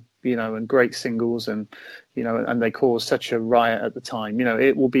 and great singles, and and they caused such a riot at the time.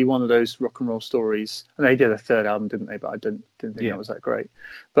 It will be one of those rock and roll stories. And they did a 3rd album, didn't they? But I didn't think that was that great.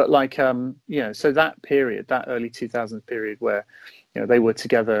 But so that period, that early 2000s period where they were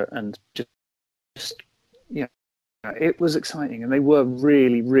together and just it was exciting, and they were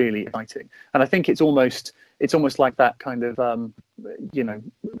really, really exciting. And I think it's almost like that kind of Greta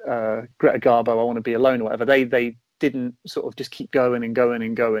Garbo, I Want to Be Alone or whatever. They didn't sort of just keep going and going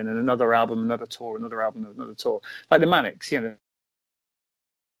and going, and another album, another tour, another album, another tour, like the Manics.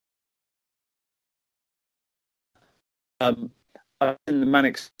 I've seen the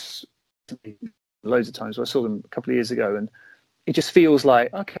Manics loads of times. I saw them a couple of years ago, and it just feels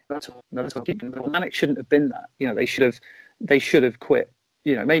like, okay, that's all. Manic shouldn't have been that. They should have quit.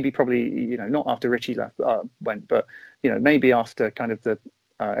 Probably not after Richie went, but maybe after kind of the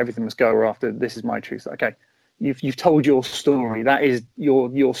Everything Must Go, or after This Is My Truth. Okay, you've told your story. That is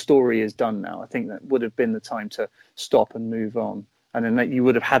your story is done now. I think that would have been the time to stop and move on, and then that you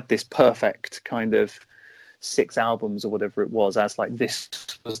would have had this perfect kind of 6 albums or whatever it was, as like this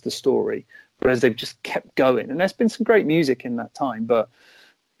was the story. Whereas they've just kept going, and there's been some great music in that time, but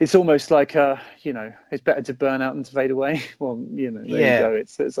it's almost like it's better to burn out than to fade away. Well, there you go.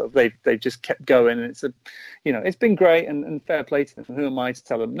 It's sort of, they've just kept going, and it's been great, and fair play to them. Who am I to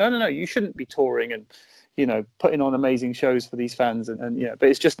tell them no, you shouldn't be touring and putting on amazing shows for these fans, and but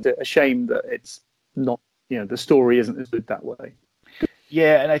it's just a shame that it's not, the story isn't as good that way.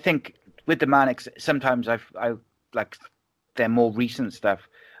 Yeah, and I think with the Manics, sometimes I like their more recent stuff.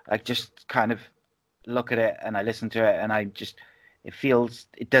 I just kind of look at it and I listen to it, and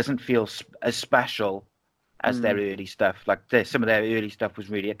it doesn't feel as special as their early stuff. Like some of their early stuff was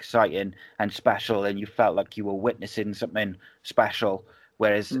really exciting and special, and you felt like you were witnessing something special.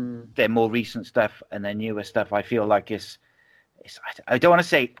 Whereas their more recent stuff and their newer stuff, I feel like it's I don't want to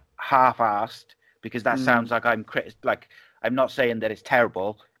say half-assed, because that sounds like I'm not saying that it's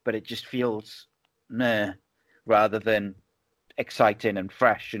terrible, but it just feels meh, rather than exciting and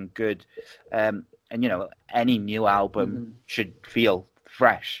fresh and good. And any new album should feel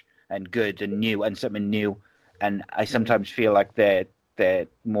fresh and good and new and something new. And I sometimes feel like their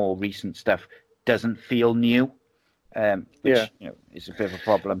more recent stuff doesn't feel new, which is a bit of a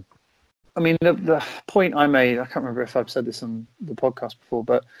problem. I mean, the point I made, I can't remember if I've said this on the podcast before,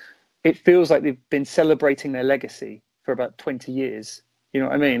 but it feels like they've been celebrating their legacy for about 20 years. You know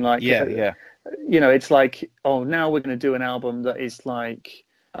what I mean? Like, it's like, oh, now we're going to do an album that is like,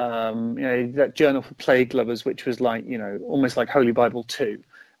 that Journal for Plague Lovers, which was like, almost like Holy Bible 2.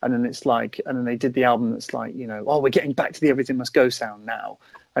 And then it's like, and then they did the album that's like, oh, we're getting back to the Everything Must Go sound now.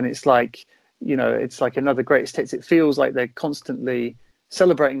 And it's like, it's like another greatest hits. It feels like they're constantly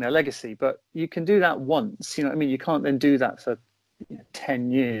celebrating their legacy, but you can do that once, you know what I mean? You can't then do that for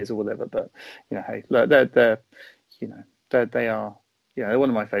 10 years or whatever. But, hey, look, they're one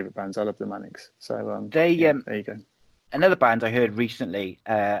of my favourite bands. I love the Manics. So there you go. Another band I heard recently,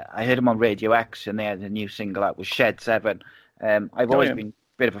 I heard them on Radio X, and they had a new single out, was Shed 7. I've always been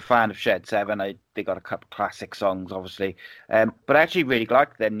a bit of a fan of Shed 7. They got a couple of classic songs, obviously. But I actually really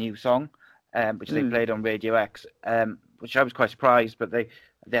liked their new song, which they played on Radio X, which I was quite surprised. But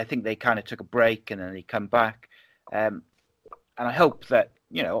I think they kind of took a break, and then they come back. And I hope that,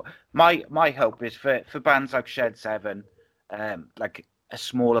 my hope is for bands like Shed 7, like a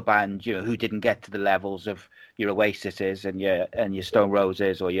smaller band, who didn't get to the levels of your Oasises and your Stone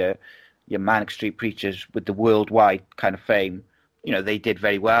Roses or your Manic Street Preachers with the worldwide kind of fame. They did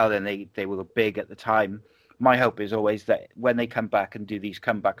very well, and they were big at the time. My hope is always that when they come back and do these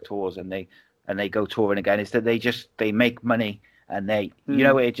comeback tours and they go touring again, is that they make money, and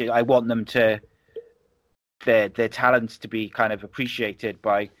I want them to their talents to be kind of appreciated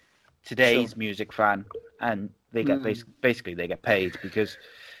by today's music fan, and they get basically they get paid, because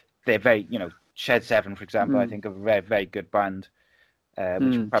they're very, Shed 7, for example, I think, are a very, very good band,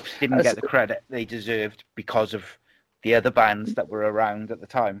 which perhaps didn't get the credit they deserved because of the other bands that were around at the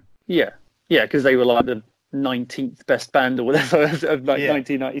time. Yeah, because they were like the 19th best band or whatever of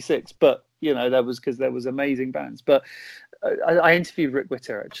 1996. But that was because there was amazing bands. But I interviewed Rick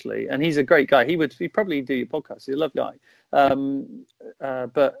Witter actually, and he's a great guy. He'd probably do your podcast. He's a lovely guy.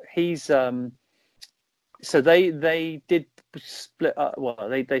 But he's so they did split up. Well,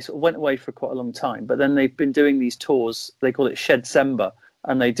 they sort of went away for quite a long time, but then they've been doing these tours. They call it Shedcember,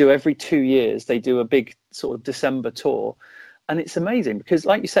 and they do every 2 years. They do a big sort of December tour, and it's amazing because,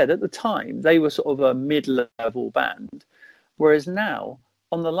 like you said, at the time they were sort of a mid-level band, whereas now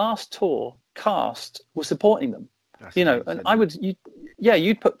on the last tour, Cast was supporting them. That's And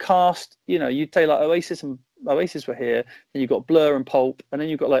you'd put Cast. You'd say like Oasis were here, and you've got Blur and Pulp, and then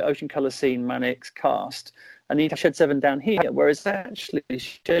you've got like Ocean Colour Scene, Mannix, Cast, and you'd have Shed 7 down here, whereas actually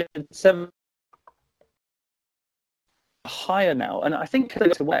Shed 7 higher now, and I think they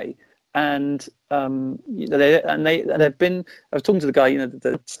got away. And they've been. I was talking to the guy,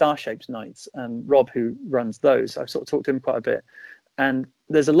 the Star Shapes nights, and Rob, who runs those. I've sort of talked to him quite a bit, and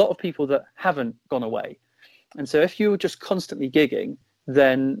there's a lot of people that haven't gone away, and so if you're just constantly gigging,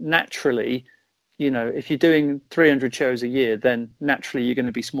 then naturally, if you're doing 300 shows a year, then naturally you're going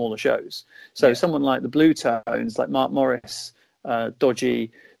to be smaller shows. So someone like the Blue Tones, like Mark Morris,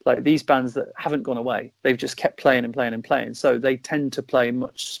 Dodgy, like these bands that haven't gone away, they've just kept playing and playing and playing. So they tend to play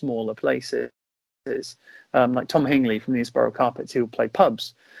much smaller places. Like Tom Hingley from the Inspiral Carpets, he'll play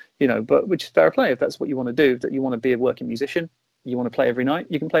pubs, but which is fair play if that's what you want to do, that you want to be a working musician, you want to play every night,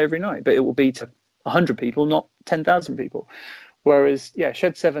 you can play every night, but it will be to 100 people, not 10,000 people. Whereas,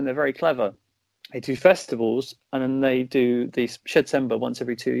 Shed 7, they're very clever. They do festivals, and then they do the Shedcember once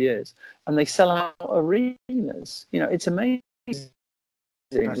every 2 years, and they sell out arenas. It's amazing. That's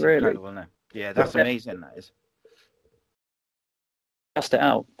really incredible, isn't it? Yeah, that's amazing. That is. Just it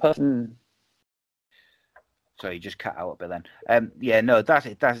out. Perfect. So you just cut out a bit then.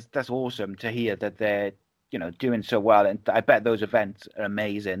 That's awesome to hear that they're doing so well, and I bet those events are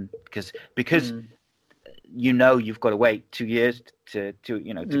amazing because you've got to wait 2 years to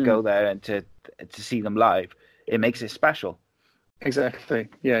go there and to see them live. It makes it special. Exactly.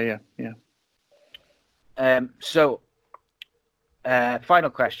 Yeah. So final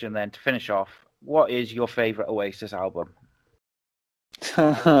question then to finish off: what is your favorite Oasis album?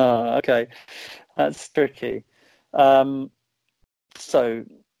 Okay, that's tricky. So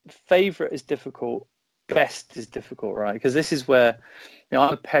favorite is difficult, best is difficult, right? Because this is where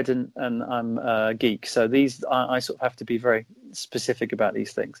I'm a pedant and I'm a geek, so I sort of have to be very specific about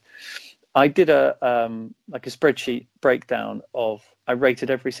these things. I did a spreadsheet breakdown of, I rated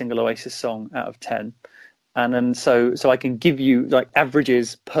every single Oasis song out of 10, and then so I can give you like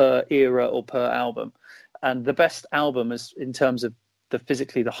averages per era or per album, and the best album is in terms of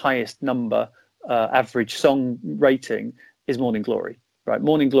the highest number average song rating is Morning Glory, right?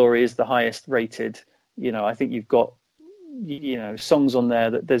 Morning Glory is the highest rated. I think you've got songs on there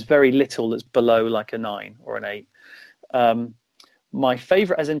that there's very little that's below like a 9 or an 8. My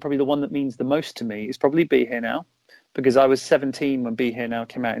favorite, as in probably the one that means the most to me, is probably Be Here Now, because I was 17 when Be Here Now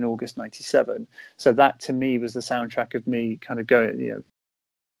came out in August 97. So that to me was the soundtrack of me kind of going,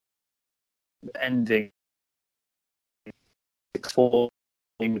 ending 6-4,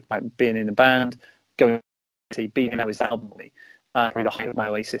 being in a band, going to Be Here Now is the album for me, probably the height of my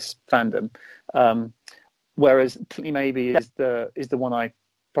Oasis fandom. Whereas Maybe is the one I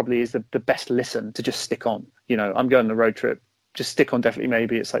probably is the best listen to just stick on. I'm going on a road trip, just stick on Definitely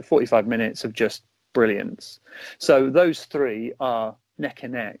Maybe. It's like 45 minutes of just brilliance. So those three are neck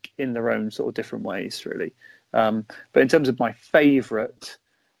and neck in their own sort of different ways, really. But in terms of my favourite,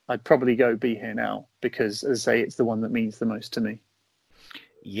 I'd probably go Be Here Now, because, as I say, it's the one that means the most to me.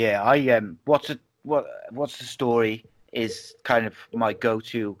 Yeah, What's the Story is kind of my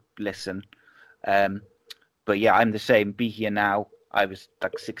go-to listen. But yeah, I'm the same. Be Here Now, I was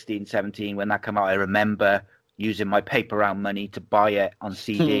like 16, 17 when that came out. I remember using my paper round money to buy it on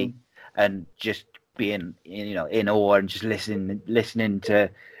CD and just being, in awe and just listening to,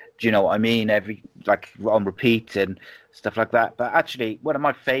 do you know what I mean? Every, like, on repeat and stuff like that. But actually, one of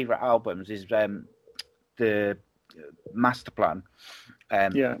my favorite albums is the Master Plan.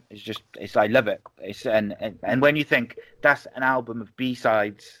 It's I love it. It's and when you think that's an album of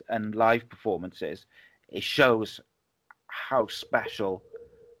B-sides and live performances, it shows how special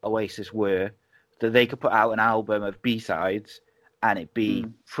Oasis were, that they could put out an album of B-sides and it be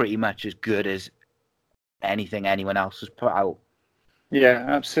pretty much as good as anything anyone else has put out. Yeah,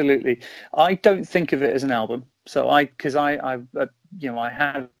 absolutely. I don't think of it as an album. So I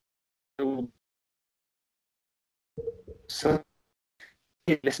had so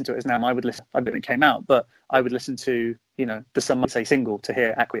you listen to it as now, I would listen. I didn't it came out, but I would listen to, you know, the some might say single to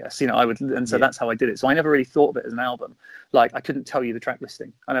hear Acquiesce. You know, I would, and so that's how I did it. So I never really thought of it as an album. Like, I couldn't tell you the track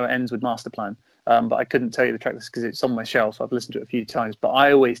listing. I know it ends with Master Plan, but I couldn't tell you the track list because it's on my shelf. I've listened to it a few times, but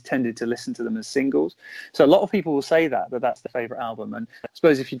I always tended to listen to them as singles. So a lot of people will say that that's the favorite album. And I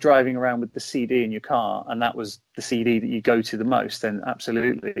suppose if you're driving around with the CD in your car and that was the CD that you go to the most, then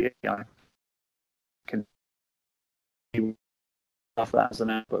absolutely, I can love that as an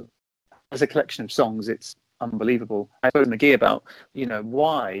album. As a collection of songs, it's unbelievable. I spoke to McGee about, you know,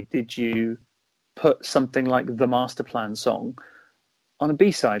 why did you put something like the Master Plan song on a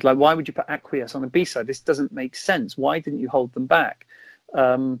B-side? Like, why would you put Acquiesce on a B-side? This doesn't make sense. Why didn't you hold them back?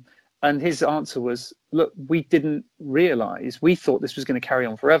 And his answer was, look, we didn't realize, we thought this was going to carry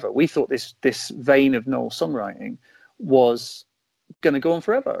on forever. We thought this vein of Noel songwriting was going to go on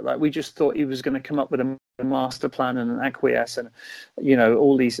forever. Like, we just thought he was going to come up with a Master Plan and an Acquiesce and, you know,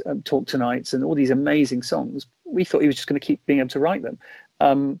 all these Talk Tonights and all these amazing songs. We thought he was just going to keep being able to write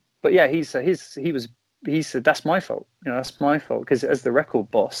them. But yeah, he said that's my fault. You know, that's my fault, because as the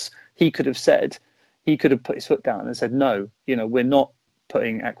record boss, he could have put his foot down and said, no, you know, we're not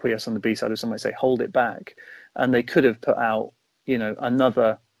putting Acquiesce on the B-side. If somebody say hold it back, and they could have put out, you know,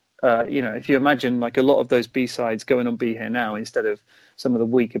 another. You know, if you imagine like a lot of those B-sides going on Be Here Now instead of some of the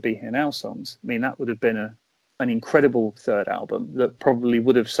weaker Be Here Now songs, I mean, that would have been an incredible third album that probably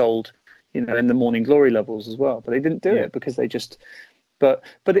would have sold, you know, in the Morning Glory levels as well. But they didn't do it because they just, but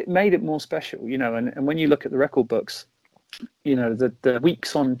it made it more special, you know. And when you look at the record books, you know, the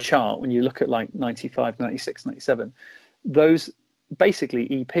weeks on chart, when you look at like 95, 96, 97, those basically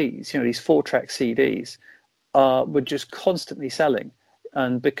EPs, you know, these 4-track CDs were just constantly selling.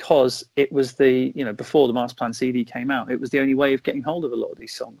 And because it was the, you know, before the Master Plan CD came out, it was the only way of getting hold of a lot of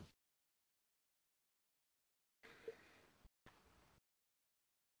these songs.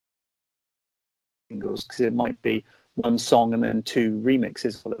 Because it might be one song and then 2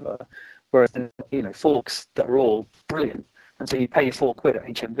 remixes, whatever. Whereas, you know, forks that are all brilliant. And so you pay £4 at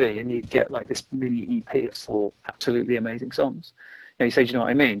HMV and you get like this mini EP of 4 absolutely amazing songs. You know, you say, do you know what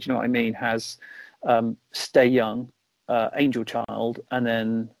I mean? Do you know what I mean? Has Stay Young, Angel Child, and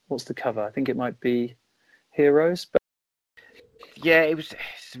then what's the cover? I think it might be Heroes. But yeah, it's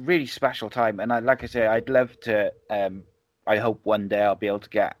a really special time, and like I say, I'd love to. I hope one day I'll be able to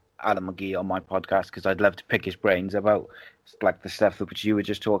get Alan McGee on my podcast, because I'd love to pick his brains about like the stuff that you were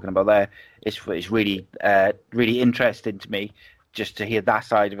just talking about there. It's really really interesting to me just to hear that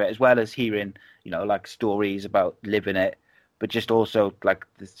side of it, as well as hearing, you know, like stories about living it, but just also like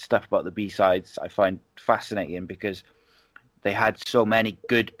the stuff about the B-sides I find fascinating, because they had so many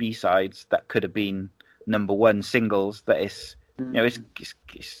good B-sides that could have been number 1 singles. That is, you know,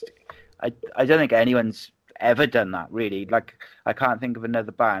 I don't think anyone's ever done that, really. Like, I can't think of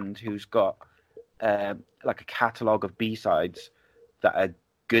another band who's got like a catalogue of B-sides that are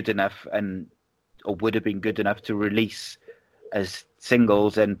good enough or would have been good enough to release as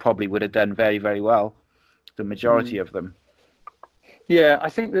singles, and probably would have done very, very well, the majority of them. Yeah, I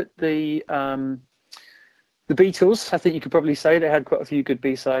think that the Beatles, I think you could probably say they had quite a few good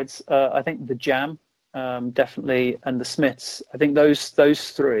B-sides. I think the Jam, definitely, and the Smiths. I think those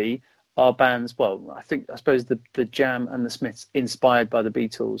 3 are bands. Well, I suppose the Jam and the Smiths inspired by the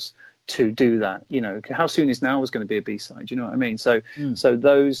Beatles to do that. You know, How Soon Is Now was going to be a B-side. You know what I mean? So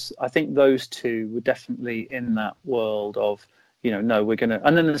those, I think those 2 were definitely in that world of, you know, no, we're going to,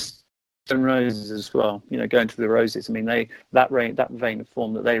 and then the Stone Roses as well. You know, going to the Roses. I mean, that vein of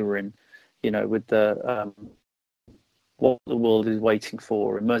form that they were in. You know, with the What the World Is Waiting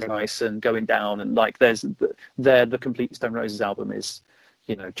For and Mercy Ice and Going Down, and like the complete Stone Roses album is,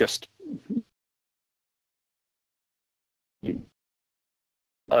 you know, just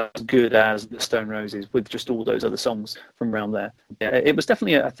as good as the Stone Roses, with just all those other songs from around there. Yeah, it was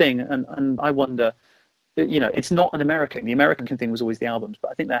definitely a thing, and I wonder, you know, it's not an American. The American thing was always the albums,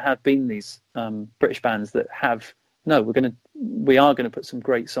 but I think there have been these British bands that have, no, we are gonna put some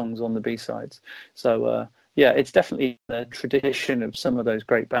great songs on the B-sides. So yeah, it's definitely the tradition of some of those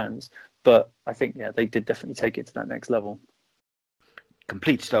great bands, but I think, yeah, they did definitely take it to that next level.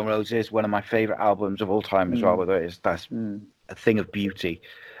 Complete Stone Roses, one of my favourite albums of all time as well. That's a thing of beauty.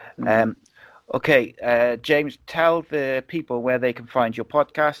 Okay, James, tell the people where they can find your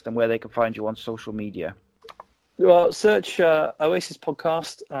podcast and where they can find you on social media. Well, search Oasis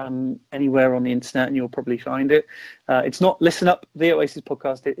Podcast anywhere on the internet and you'll probably find it. It's not Listen Up, the Oasis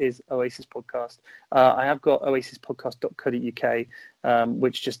Podcast. It is Oasis Podcast. I have got oasispodcast.co.uk,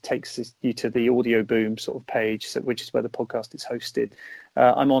 which just takes you to the Audio Boom sort of page, which is where the podcast is hosted.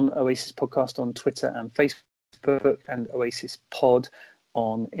 I'm on Oasis Podcast on Twitter and Facebook, and Oasis Pod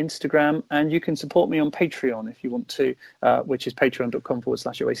on Instagram, and you can support me on Patreon if you want to, which is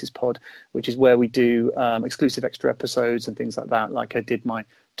patreon.com/OasisPod, which is where we do exclusive extra episodes and things like that. Like I did my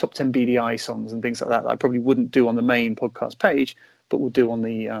top 10 BDI songs and things like that I probably wouldn't do on the main podcast page, but we'll do on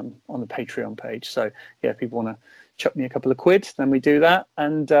the Patreon page. So yeah, if people want to chuck me a couple of quid, then we do that.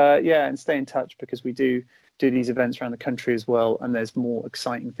 And and stay in touch, because we do these events around the country as well, and there's more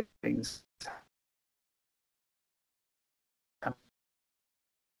exciting things.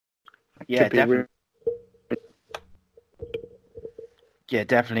 Yeah, definitely. Yeah,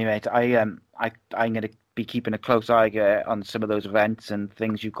 definitely, mate. I'm going to be keeping a close eye on some of those events and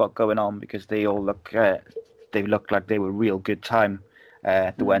things you've got going on, because they all look like they were real good time.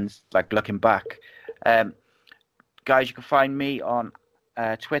 The ones like looking back. Guys, you can find me on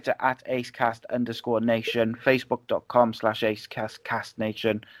Twitter at ACEcast_nation,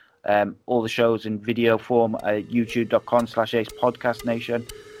 Facebook.com/ACEcastnation. All the shows in video form at YouTube.com/ACEpodcastnation,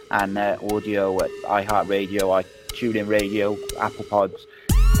 and audio at iHeartRadio, TuneIn Radio, Apple Pods,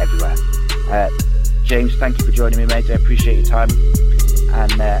 everywhere. James, thank you for joining me, mate. I appreciate your time,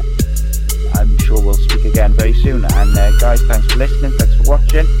 and I'm sure we'll speak again very soon. And guys, thanks for listening, thanks for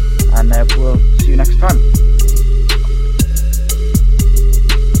watching, and we'll see you next time.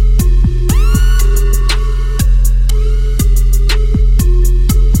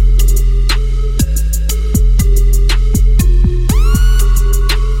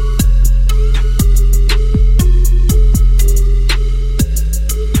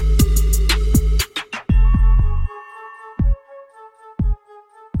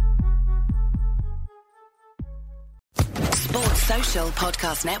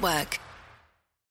 Podcast Network.